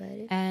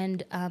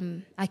 And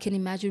I can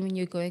imagine when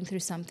you're going through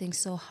something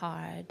so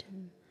hard,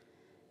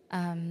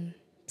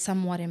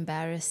 somewhat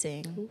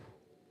embarrassing,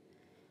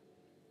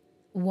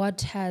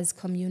 what has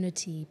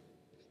community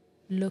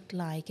looked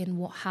like,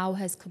 and how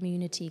has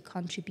community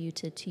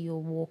contributed to your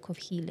walk of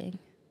healing?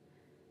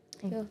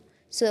 Sure.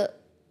 So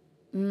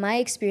my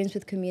experience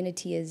with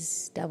community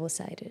is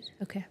double-sided.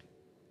 Okay.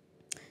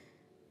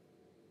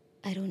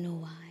 I don't know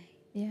why.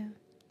 Yeah.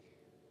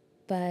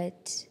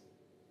 But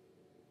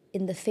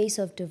in the face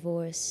of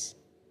divorce,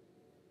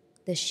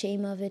 the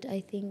shame of it,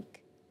 I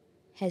think,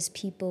 has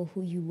people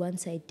who you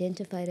once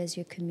identified as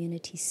your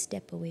community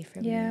step away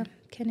from you. Yeah,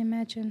 can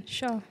imagine.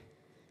 Sure.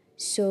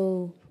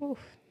 So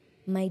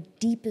my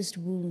deepest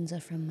wounds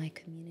are from my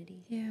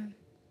community. Yeah.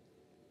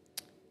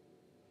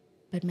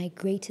 But my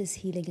greatest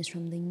healing is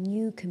from the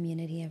new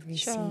community I've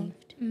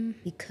received. Sure.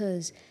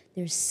 Because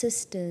there's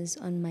sisters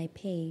on my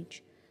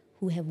page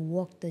who have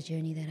walked the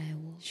journey that I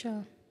walked.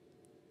 Sure.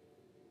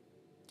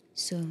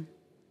 So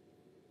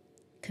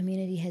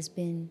community has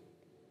been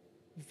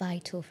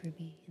vital for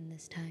me in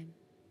this time.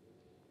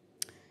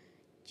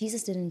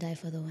 Jesus didn't die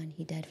for the one,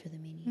 He died for the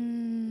many.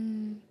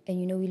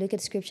 And we look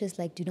at scriptures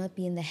like, do not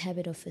be in the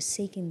habit of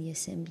forsaking the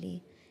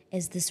assembly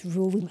as this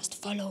rule we must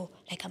follow.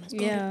 Like, I must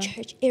go to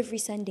church every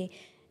Sunday.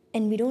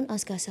 And we don't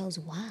ask ourselves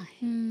why.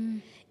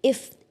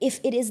 if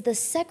it is the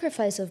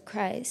sacrifice of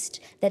Christ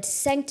that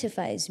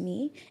sanctifies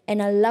me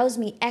and allows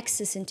me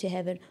access into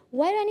heaven,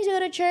 why do I need to go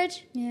to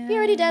church? Yeah. He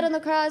already died on the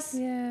cross.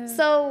 Yeah.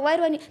 So why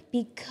do I need?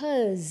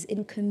 Because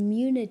in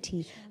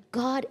community,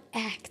 God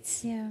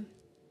acts. Yeah.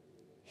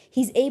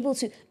 He's able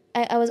to.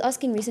 I was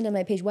asking recently on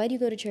my page, why do you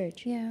go to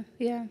church? Yeah.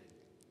 Yeah.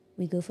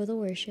 We go for the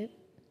worship.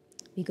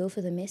 We go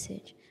for the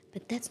message.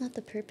 But that's not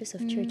the purpose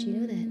of church. You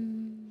know that?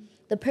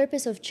 The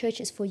purpose of church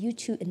is for you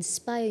to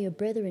inspire your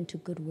brethren to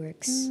good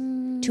works,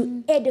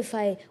 to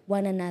edify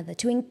one another,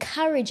 to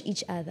encourage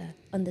each other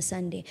on the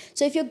Sunday.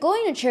 So if you're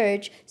going to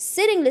church,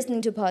 sitting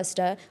listening to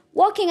pastor,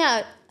 walking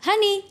out,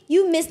 honey,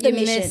 you missed the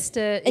mission. Missed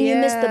it. And you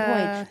missed the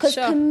Yeah. point. Because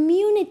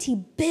community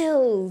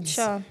builds.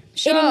 Sure.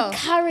 It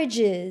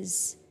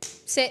encourages.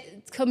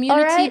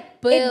 Community All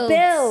right? builds. It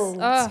builds.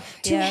 Oh,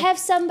 to have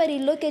somebody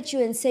look at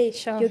you and say,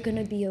 you're going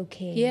to be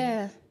okay.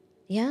 Yeah.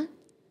 Yeah?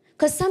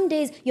 Because some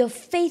days your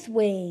faith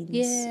wanes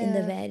in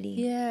the valley.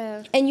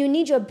 Yeah. And you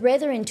need your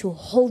brethren to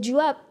hold you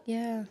up.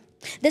 Yeah.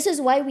 This is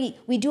why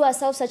we do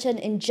ourselves such an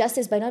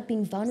injustice by not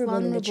being vulnerable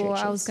in the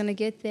churches. I was going to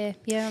get there.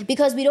 Yeah.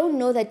 Because we don't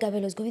know that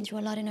Kabelo is going through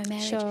a lot in our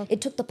marriage. Sure. It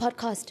took the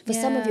podcast for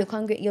some of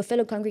your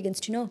fellow congregants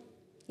to know.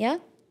 Yeah?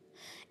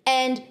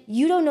 And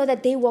you don't know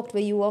that they walked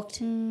where you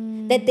walked,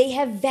 that they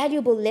have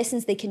valuable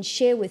lessons they can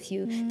share with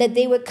you, that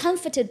they were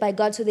comforted by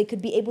God so they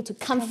could be able to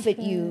comfort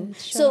you.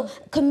 Sure. So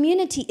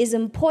community is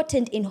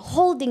important in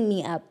holding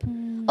me up.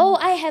 Oh,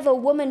 I have a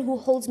woman who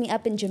holds me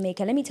up in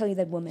Jamaica. Let me tell you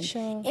that woman.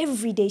 Sure.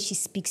 Every day she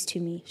speaks to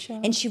me. Sure.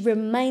 And she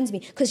reminds me,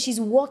 because she's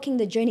walking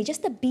the journey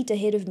just a beat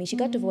ahead of me. She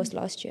got divorced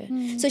last year.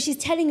 So she's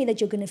telling me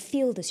that you're going to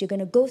feel this, you're going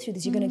to go through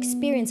this, you're going to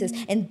experience this.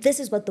 And this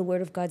is what the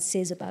Word of God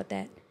says about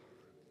that.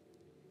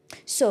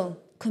 So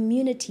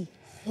community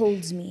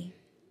holds me.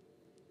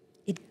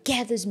 It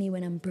gathers me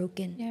when I'm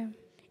broken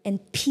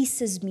and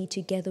pieces me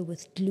together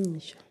with glue,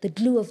 the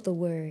glue of the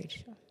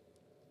Word.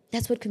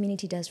 That's what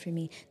community does for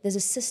me. There's a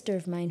sister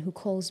of mine who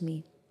calls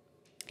me,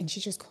 and she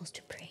just calls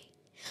to pray.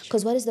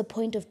 Because what is the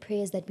point of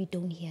prayer is that we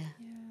don't hear.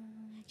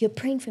 You're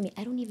praying for me.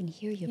 I don't even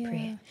hear your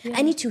prayer.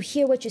 I need to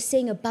hear what you're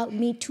saying about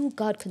me to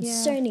God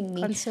concerning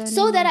me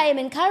so that I am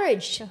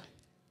encouraged.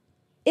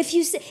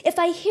 If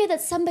I hear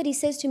that somebody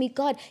says to me,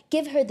 God,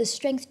 give her the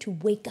strength to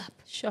wake up.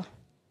 Sure.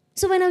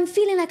 So when I'm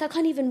feeling like I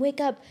can't even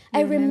wake up,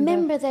 I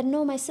remember that,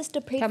 no, my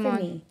sister prayed for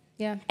me.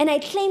 Yeah. And I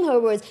claim her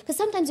words. Because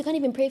sometimes we can't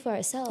even pray for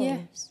ourselves.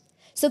 Yes.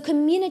 So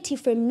community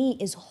for me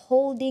is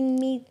holding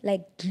me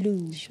like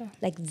glue,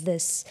 like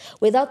this.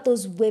 Without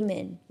those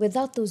women,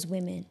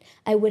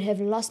 I would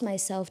have lost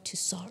myself to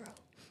sorrow.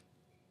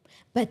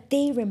 But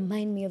they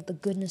remind me of the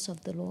goodness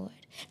of the Lord,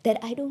 that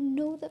I don't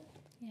know them,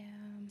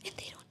 and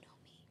they don't know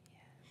me,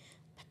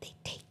 but they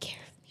take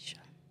care of me. Sure.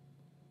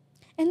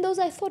 And those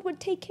I thought would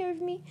take care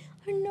of me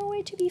are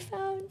nowhere to be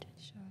found.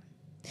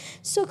 Sure.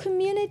 So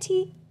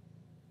community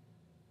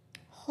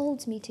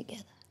holds me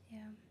together.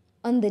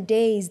 On the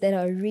days that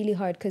are really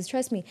hard. Because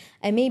trust me,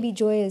 I may be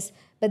joyous,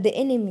 but the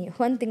enemy,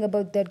 one thing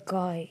about that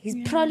guy, he's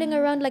prowling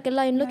around like a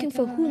lion looking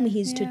for whom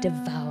he is to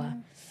devour.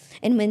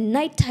 And when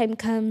nighttime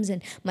comes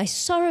and my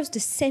sorrows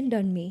descend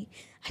on me,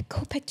 I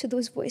go back to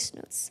those voice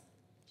notes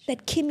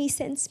that Kimmy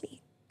sends me.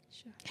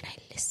 And I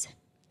listen.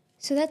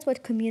 So that's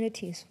what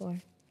community is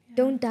for.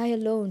 Don't die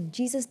alone.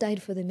 Jesus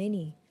died for the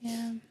many.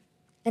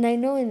 And I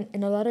know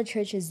in a lot of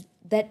churches,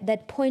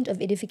 that point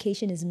of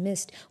edification is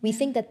missed. We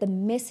think that the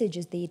message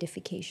is the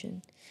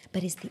edification,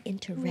 but it's the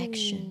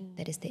interaction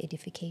that is the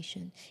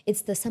edification.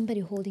 It's the somebody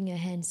holding your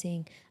hand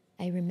saying,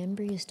 I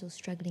remember you're still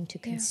struggling to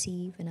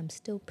conceive, and I'm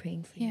still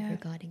praying for you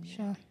regarding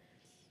that.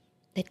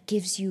 That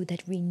gives you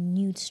that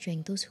renewed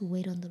strength. Those who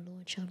wait on the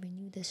Lord shall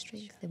renew their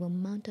strength. They will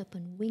mount up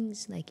on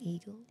wings like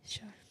eagles.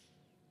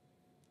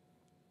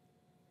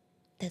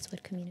 That's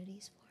what community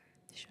is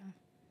for.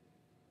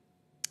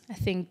 I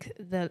think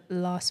the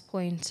last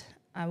point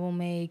I will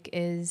make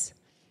is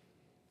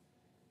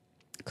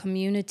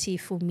community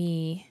for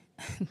me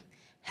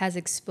has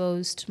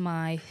exposed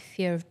my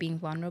fear of being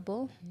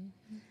vulnerable.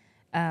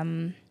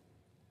 God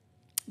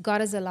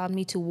has allowed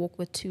me to walk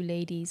with two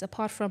ladies.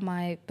 Apart from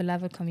my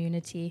beloved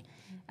community,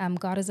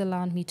 God has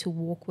allowed me to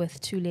walk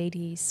with two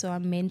ladies, so I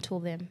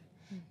mentor them.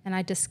 And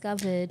I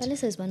discovered...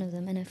 Melissa is one of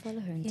them, and I follow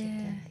her on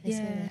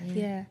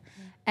TikTok.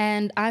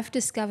 And I've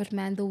discovered,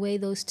 man, the way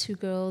those two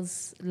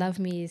girls love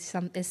me is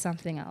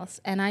something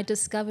else. And I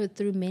discovered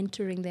through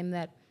mentoring them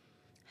that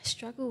I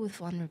struggle with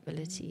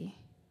vulnerability.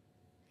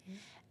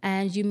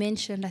 And you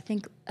mentioned, I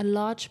think, a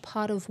large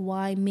part of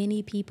why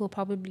many people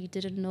probably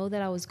didn't know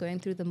that I was going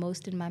through the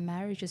most in my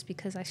marriage is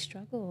because I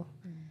struggle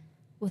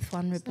with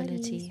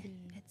vulnerability.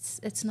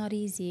 It's not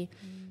easy.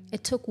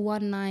 It took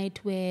one night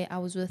where I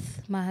was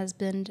with my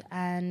husband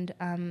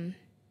and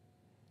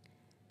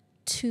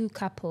two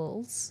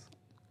couples.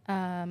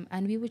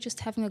 And we were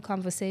just having a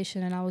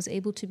conversation, and I was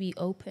able to be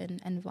open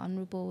and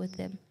vulnerable with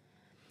them.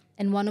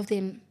 And one of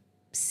them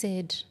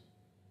said,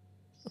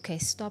 okay,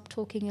 stop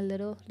talking a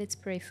little. Let's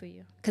pray for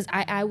you. Because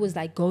I was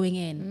like going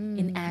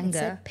in anger.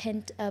 It's like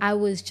pent up I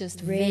was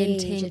just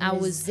rage venting.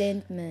 and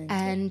resentment.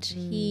 And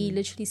he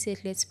literally said,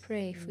 let's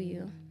pray for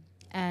you.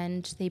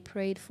 and they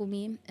prayed for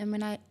me. And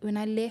when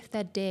I left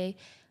that day,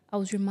 I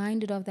was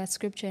reminded of that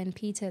scripture in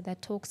Peter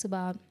that talks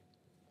about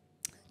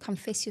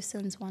confess your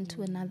sins one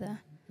to another,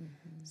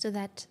 so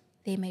that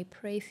they may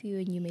pray for you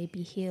and you may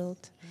be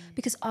healed.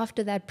 Because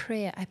after that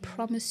prayer, I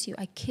promise you,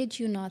 I kid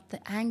you not, the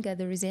anger,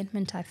 the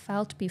resentment I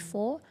felt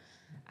before,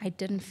 I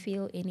didn't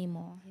feel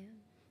anymore.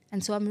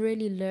 And so I'm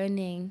really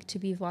learning to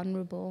be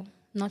vulnerable,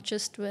 not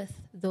just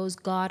with those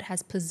God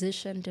has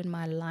positioned in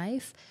my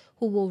life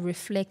who will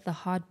reflect the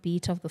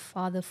heartbeat of the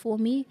Father for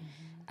me,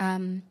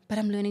 but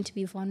I'm learning to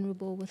be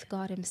vulnerable with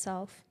God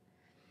himself.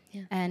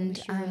 Yeah, And I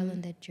wish you well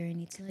on that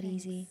journey. It's not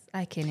easy.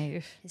 I can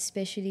hear.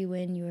 Especially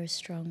when you're a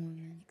strong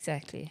woman.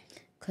 Exactly.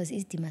 Because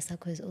Isdima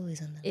Sako is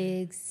always on the line.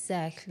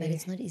 Exactly. But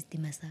it's not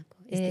Isdima Sako.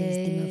 It's the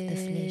Isdima of the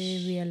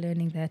flesh. We are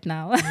learning that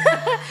now.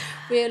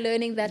 We are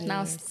learning that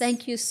now.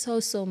 Thank you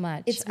so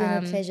much. It's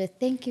been a pleasure.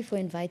 Thank you for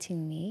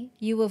inviting me.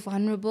 You were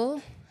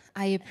vulnerable.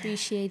 I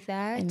appreciate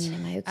that. I mean,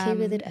 am I okay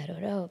with it? I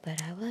don't know,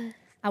 but I was.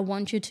 I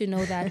want you to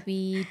know that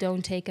we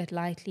don't take it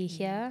lightly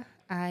here.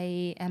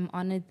 I am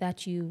honored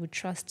that you would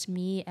trust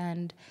me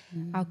and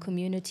our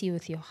community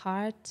with your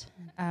heart.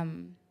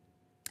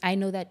 I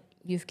know that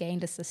you've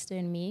gained a sister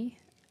in me.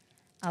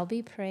 I'll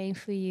be praying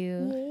for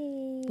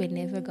you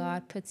whenever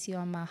God puts you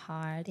on my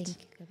heart. Thank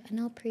you. And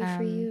I'll pray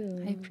for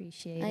you. I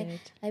appreciate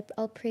it.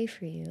 I'll pray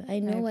for you. I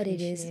know what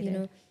it is. You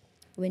know,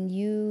 when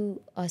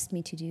you asked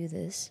me to do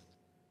this,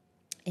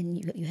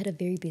 and you had a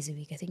very busy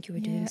week. I think you were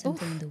doing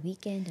something on the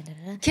weekend.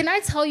 Can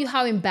I tell you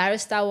how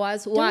embarrassed I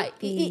was? Why?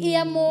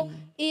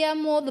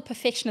 More the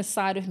perfectionist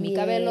side of me.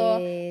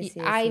 Kabelo,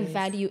 I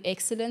value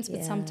excellence,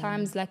 but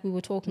sometimes, like we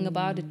were talking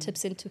about, it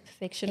tips into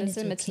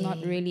perfectionism. It's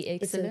not really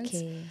excellence.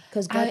 It's okay.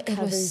 Because God covers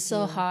you. It was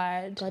so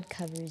hard. God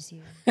covers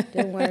you.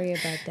 Don't worry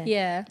about that.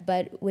 Yeah.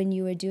 But when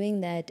you were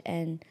doing that,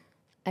 and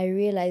I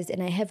realized,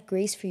 and I have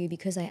grace for you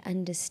because I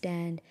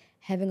understand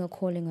having a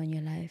calling on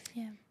your life.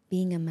 Yeah.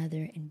 Being a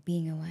mother and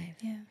being a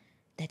wife,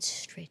 that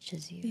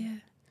stretches you. Yeah.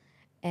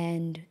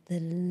 And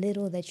the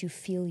little that you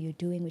feel you're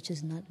doing, which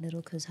is not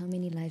little, because how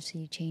many lives are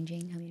you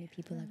changing? How many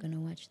people are going to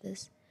watch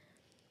this?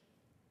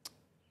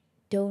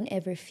 Don't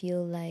ever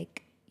feel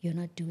like you're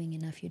not doing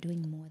enough. You're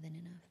doing more than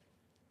enough.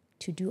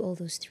 To do all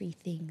those three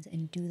things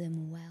and do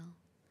them well.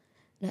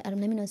 Now, let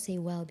me not say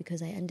well,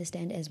 because I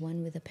understand as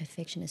one with a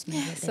perfectionist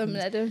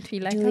mindset. I don't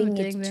feel like doing doing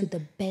it them to the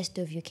best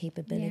of your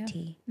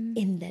capability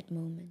in that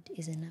moment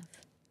is enough.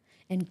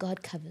 And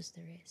God covers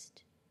the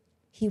rest.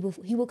 He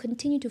will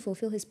continue to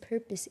fulfill his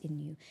purpose in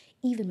you,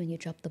 even when you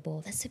drop the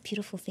ball. That's the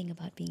beautiful thing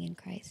about being in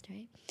Christ,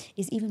 right?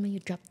 Is even when you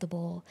drop the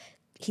ball,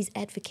 he's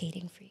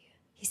advocating for you.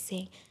 He's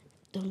saying,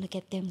 don't look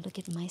at them, look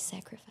at my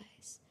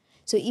sacrifice.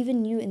 So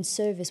even you in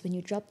service, when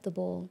you drop the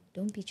ball,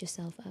 don't beat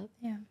yourself up.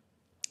 Yeah.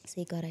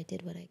 Say, God, I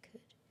did what I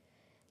could.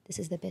 This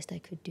is the best I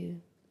could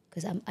do.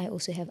 Because I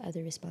also have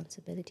other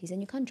responsibilities. And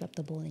you can't drop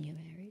the ball in your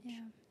marriage. Yeah.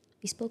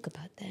 We spoke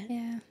about that.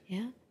 Yeah.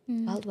 Yeah?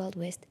 Wild, wild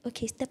west.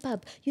 Okay, step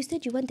up. You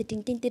said you want the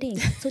ding, ding, ding.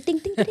 So ding,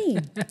 ding,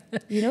 ding.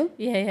 You know?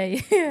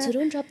 Yeah. So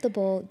don't drop the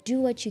ball.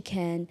 Do what you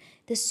can.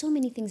 There's so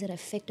many things that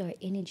affect our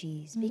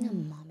energies. Being a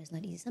mom is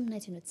not easy. Some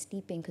nights you're not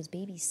sleeping because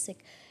baby's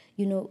sick.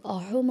 You know, our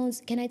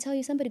hormones. Can I tell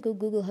you? Somebody go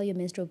Google how your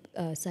menstrual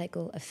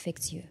cycle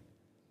affects you.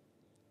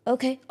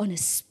 Okay? On a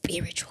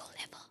spiritual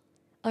level.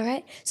 All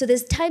right? So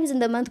there's times in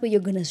the month where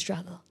you're going to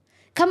struggle.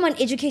 Come on,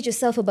 educate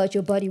yourself about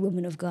your body,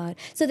 woman of God,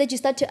 so that you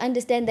start to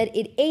understand that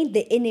it ain't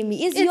the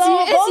enemy. It's your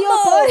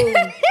hormone.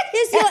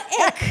 It's your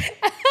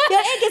egg. Your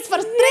egg is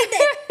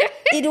frustrated.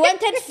 It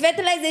wanted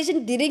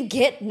fertilization, didn't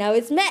get. Now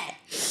it's mad.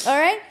 All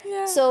right?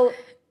 Yeah. So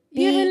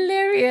you're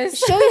hilarious.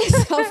 Show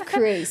yourself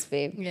grace,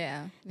 babe.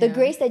 Yeah. The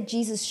grace that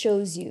Jesus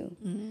shows you.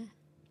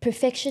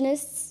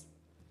 Perfectionists,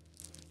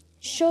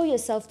 show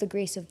yourself the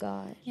grace of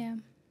God. Yeah.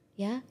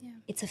 Yeah?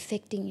 It's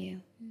affecting you.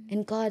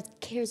 And God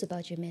cares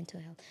about your mental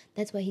health.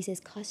 That's why he says,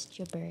 cast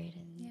your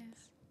burden.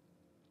 Yes.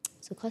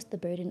 So cast the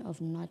burden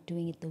of not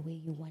doing it the way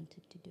you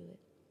wanted to do it.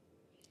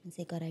 And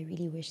say, God, I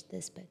really wish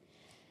this, but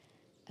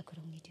I could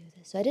only do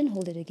this. So I didn't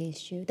hold it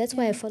against you. That's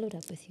why I followed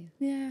up with you.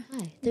 Yeah. Hi,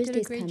 You did a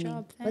Thursday's great coming.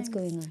 job. What's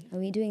going on? Are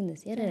we doing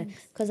this? Yeah,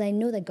 because I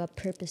know that God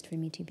purposed for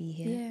me to be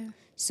here. Yeah.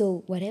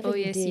 So whatever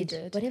you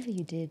did. whatever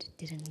you did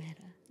didn't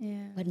matter.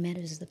 Yeah. What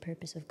matters is the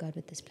purpose of God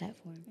with this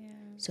platform. Yeah.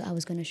 So I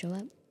was going to show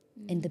up.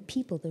 And the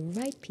people, the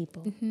right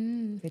people,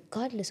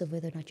 regardless of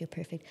whether or not you're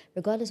perfect,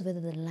 regardless of whether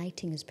the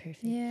lighting is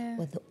perfect,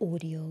 or the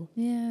audio,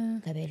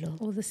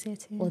 Kabelo, All the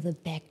setting. or the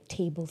back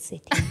table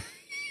setting.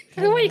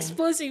 Why are you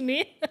exposing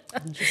me?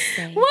 I'm just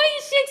saying. Why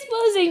is she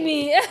exposing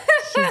me?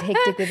 She's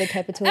hectic with a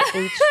capital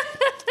H.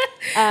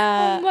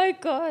 Oh my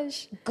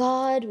gosh.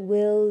 God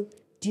will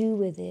do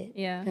with it.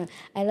 Yeah.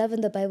 I love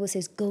when the Bible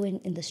says, go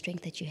in the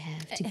strength that you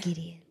have to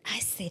Gideon. I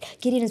said,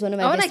 Gideon is one of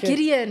my best friends.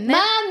 Gideon.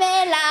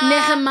 Mamela.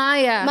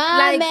 Nehemiah.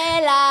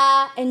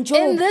 Mamela. And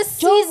Job. In this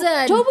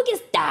season. Job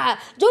is star.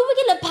 Job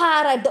is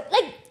para.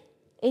 Like,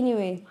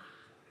 anyway.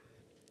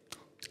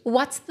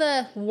 What's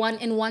the one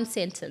in one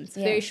sentence,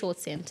 very short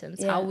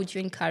sentence, how would you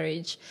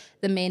encourage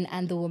the men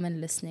and the women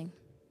listening?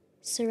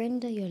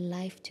 Surrender your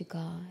life to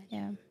God.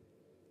 Yeah.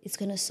 it's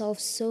going to solve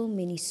so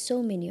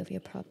many of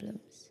your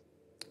problems.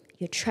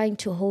 You're trying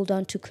to hold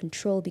on to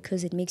control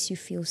because it makes you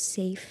feel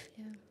safe.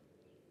 Yeah.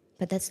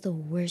 But that's the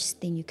worst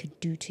thing you could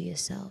do to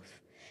yourself,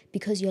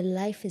 because your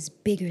life is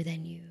bigger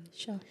than you.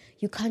 Sure.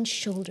 You can't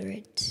shoulder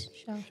it.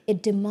 Sure.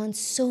 It demands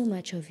so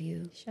much of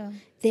you. Sure.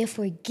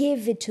 Therefore,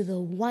 give it to the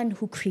one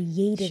who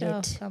created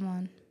it. Come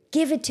on.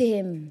 Give it to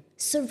him.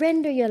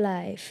 Surrender your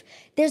life.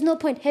 There's no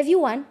point. Have you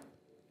won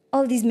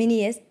all these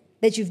many years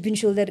that you've been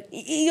shouldered?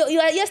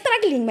 You're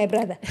struggling, my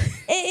brother.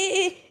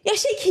 You're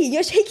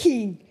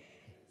shaking.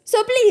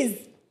 So please,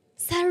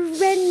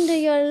 surrender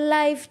your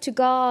life to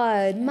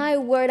God. Yeah. My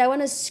word, I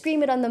want to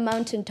scream it on the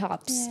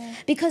mountaintops. Yeah.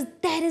 Because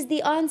that is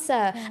the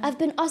answer. Yeah. I've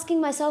been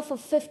asking myself for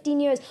 15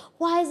 years,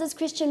 why is this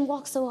Christian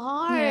walk so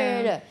hard?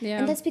 Yeah. Yeah.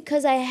 And that's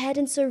because I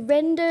hadn't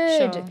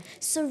surrendered. Sure.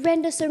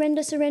 Surrender.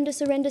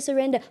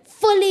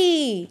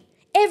 Fully.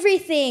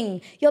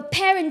 Everything. Your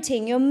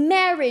parenting, your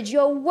marriage,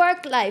 your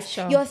work life,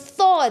 sure. Your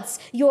thoughts,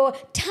 your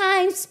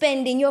time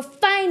spending, your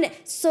finance.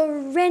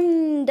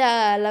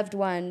 Surrender, loved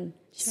one.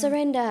 Sure.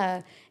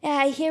 Surrender. Yeah,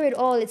 I hear it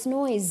all. It's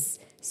noise.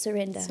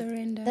 Surrender.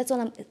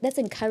 That's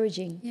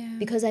encouraging. Yeah.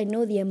 Because I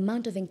know the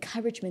amount of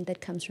encouragement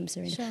that comes from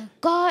surrender. Sure.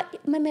 God,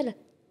 Mamela,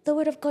 the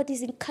word of God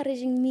is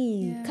encouraging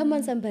me. Yeah. Come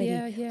on, somebody.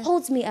 Yeah.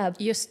 Holds me up.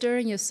 You're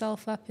stirring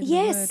yourself up in the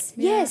word.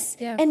 Yes.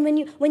 Yeah. And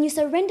when you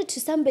surrender to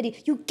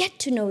somebody, you get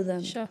to know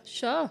them.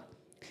 Sure.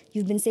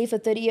 You've been saved for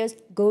 30 years.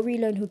 Go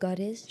relearn who God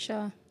is.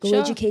 Sure. Go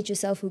educate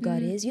yourself who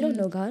God is. You don't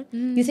know God.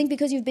 You think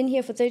because you've been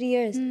here for 30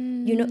 years,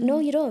 you know? No,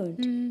 you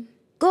don't.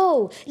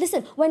 Go.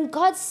 Listen, when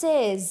God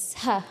says,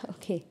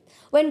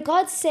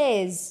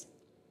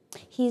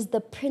 He's the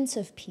Prince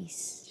of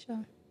Peace.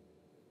 Sure.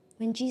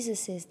 When Jesus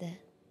says that,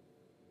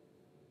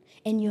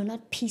 and you're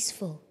not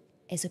peaceful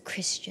as a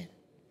Christian,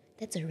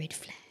 that's a red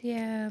flag.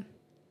 Yeah.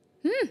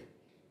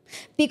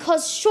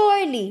 Because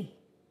surely,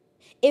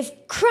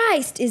 if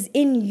Christ is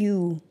in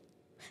you,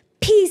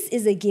 peace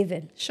is a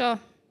given. Sure.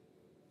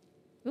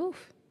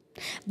 Oof.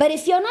 But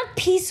if you're not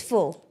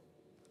peaceful,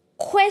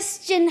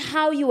 question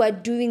how you are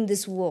doing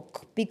this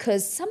walk,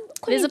 because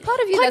there's a part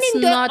of you that's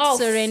not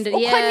surrendered.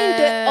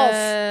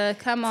 Yeah,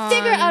 come on.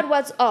 Figure out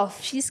what's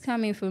off. She's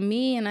coming for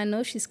me, and I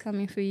know she's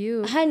coming for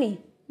you.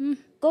 Honey,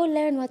 go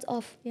learn what's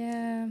off.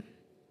 Yeah.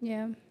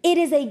 It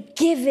is a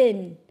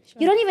given.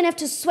 Sure. You don't even have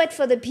to sweat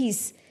for the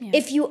peace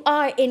if you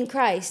are in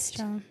Christ.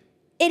 Sure.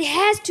 It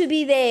has to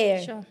be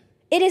there. Sure.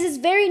 It is its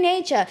very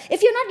nature.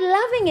 If you're not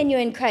loving and you're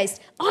in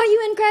Christ, are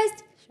you in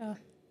Christ? Sure.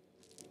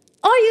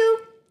 Are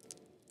you?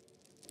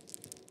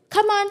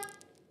 Come on.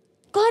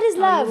 God is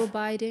love. Are you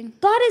abiding?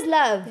 God is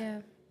love.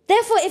 Yeah.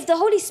 Therefore, if the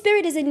Holy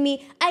Spirit is in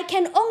me, I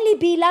can only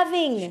be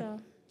loving.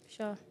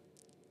 Sure.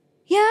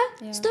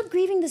 Yeah? Stop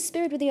grieving the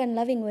Spirit with your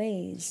unloving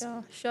ways.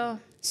 Sure.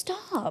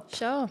 Stop.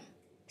 Sure.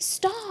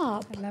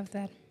 Stop. I love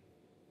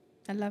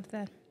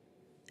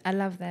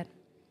that.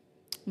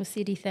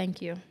 Mosili,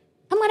 thank you.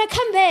 I'm going to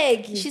come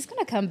back. She's going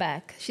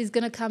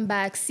to come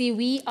back. See,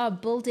 we are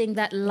building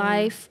that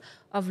life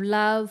of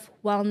love,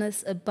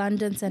 wellness,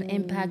 abundance, and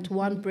impact,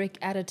 one brick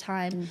at a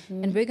time.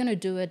 And we're going to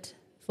do it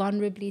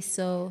vulnerably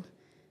so,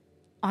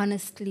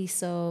 honestly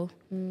so,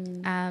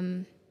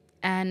 and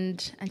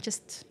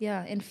just,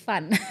 in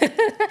fun.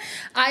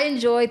 I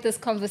enjoyed this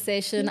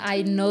conversation.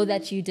 I know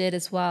that you did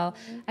as well.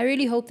 I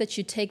really hope that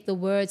you take the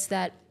words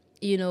that,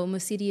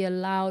 Mosili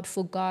allowed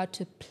for God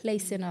to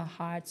place in her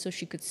heart so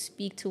she could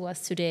speak to us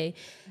today.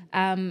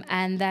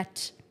 And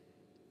that,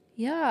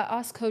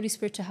 ask Holy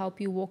Spirit to help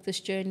you walk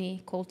this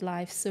journey called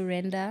life.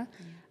 Surrender.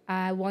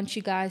 I want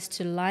you guys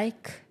to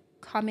like,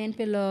 comment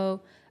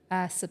below,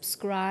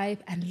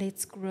 subscribe, and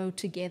let's grow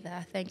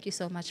together. Thank you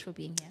so much for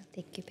being here.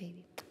 Thank you,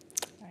 baby.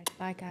 All right,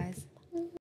 bye, guys.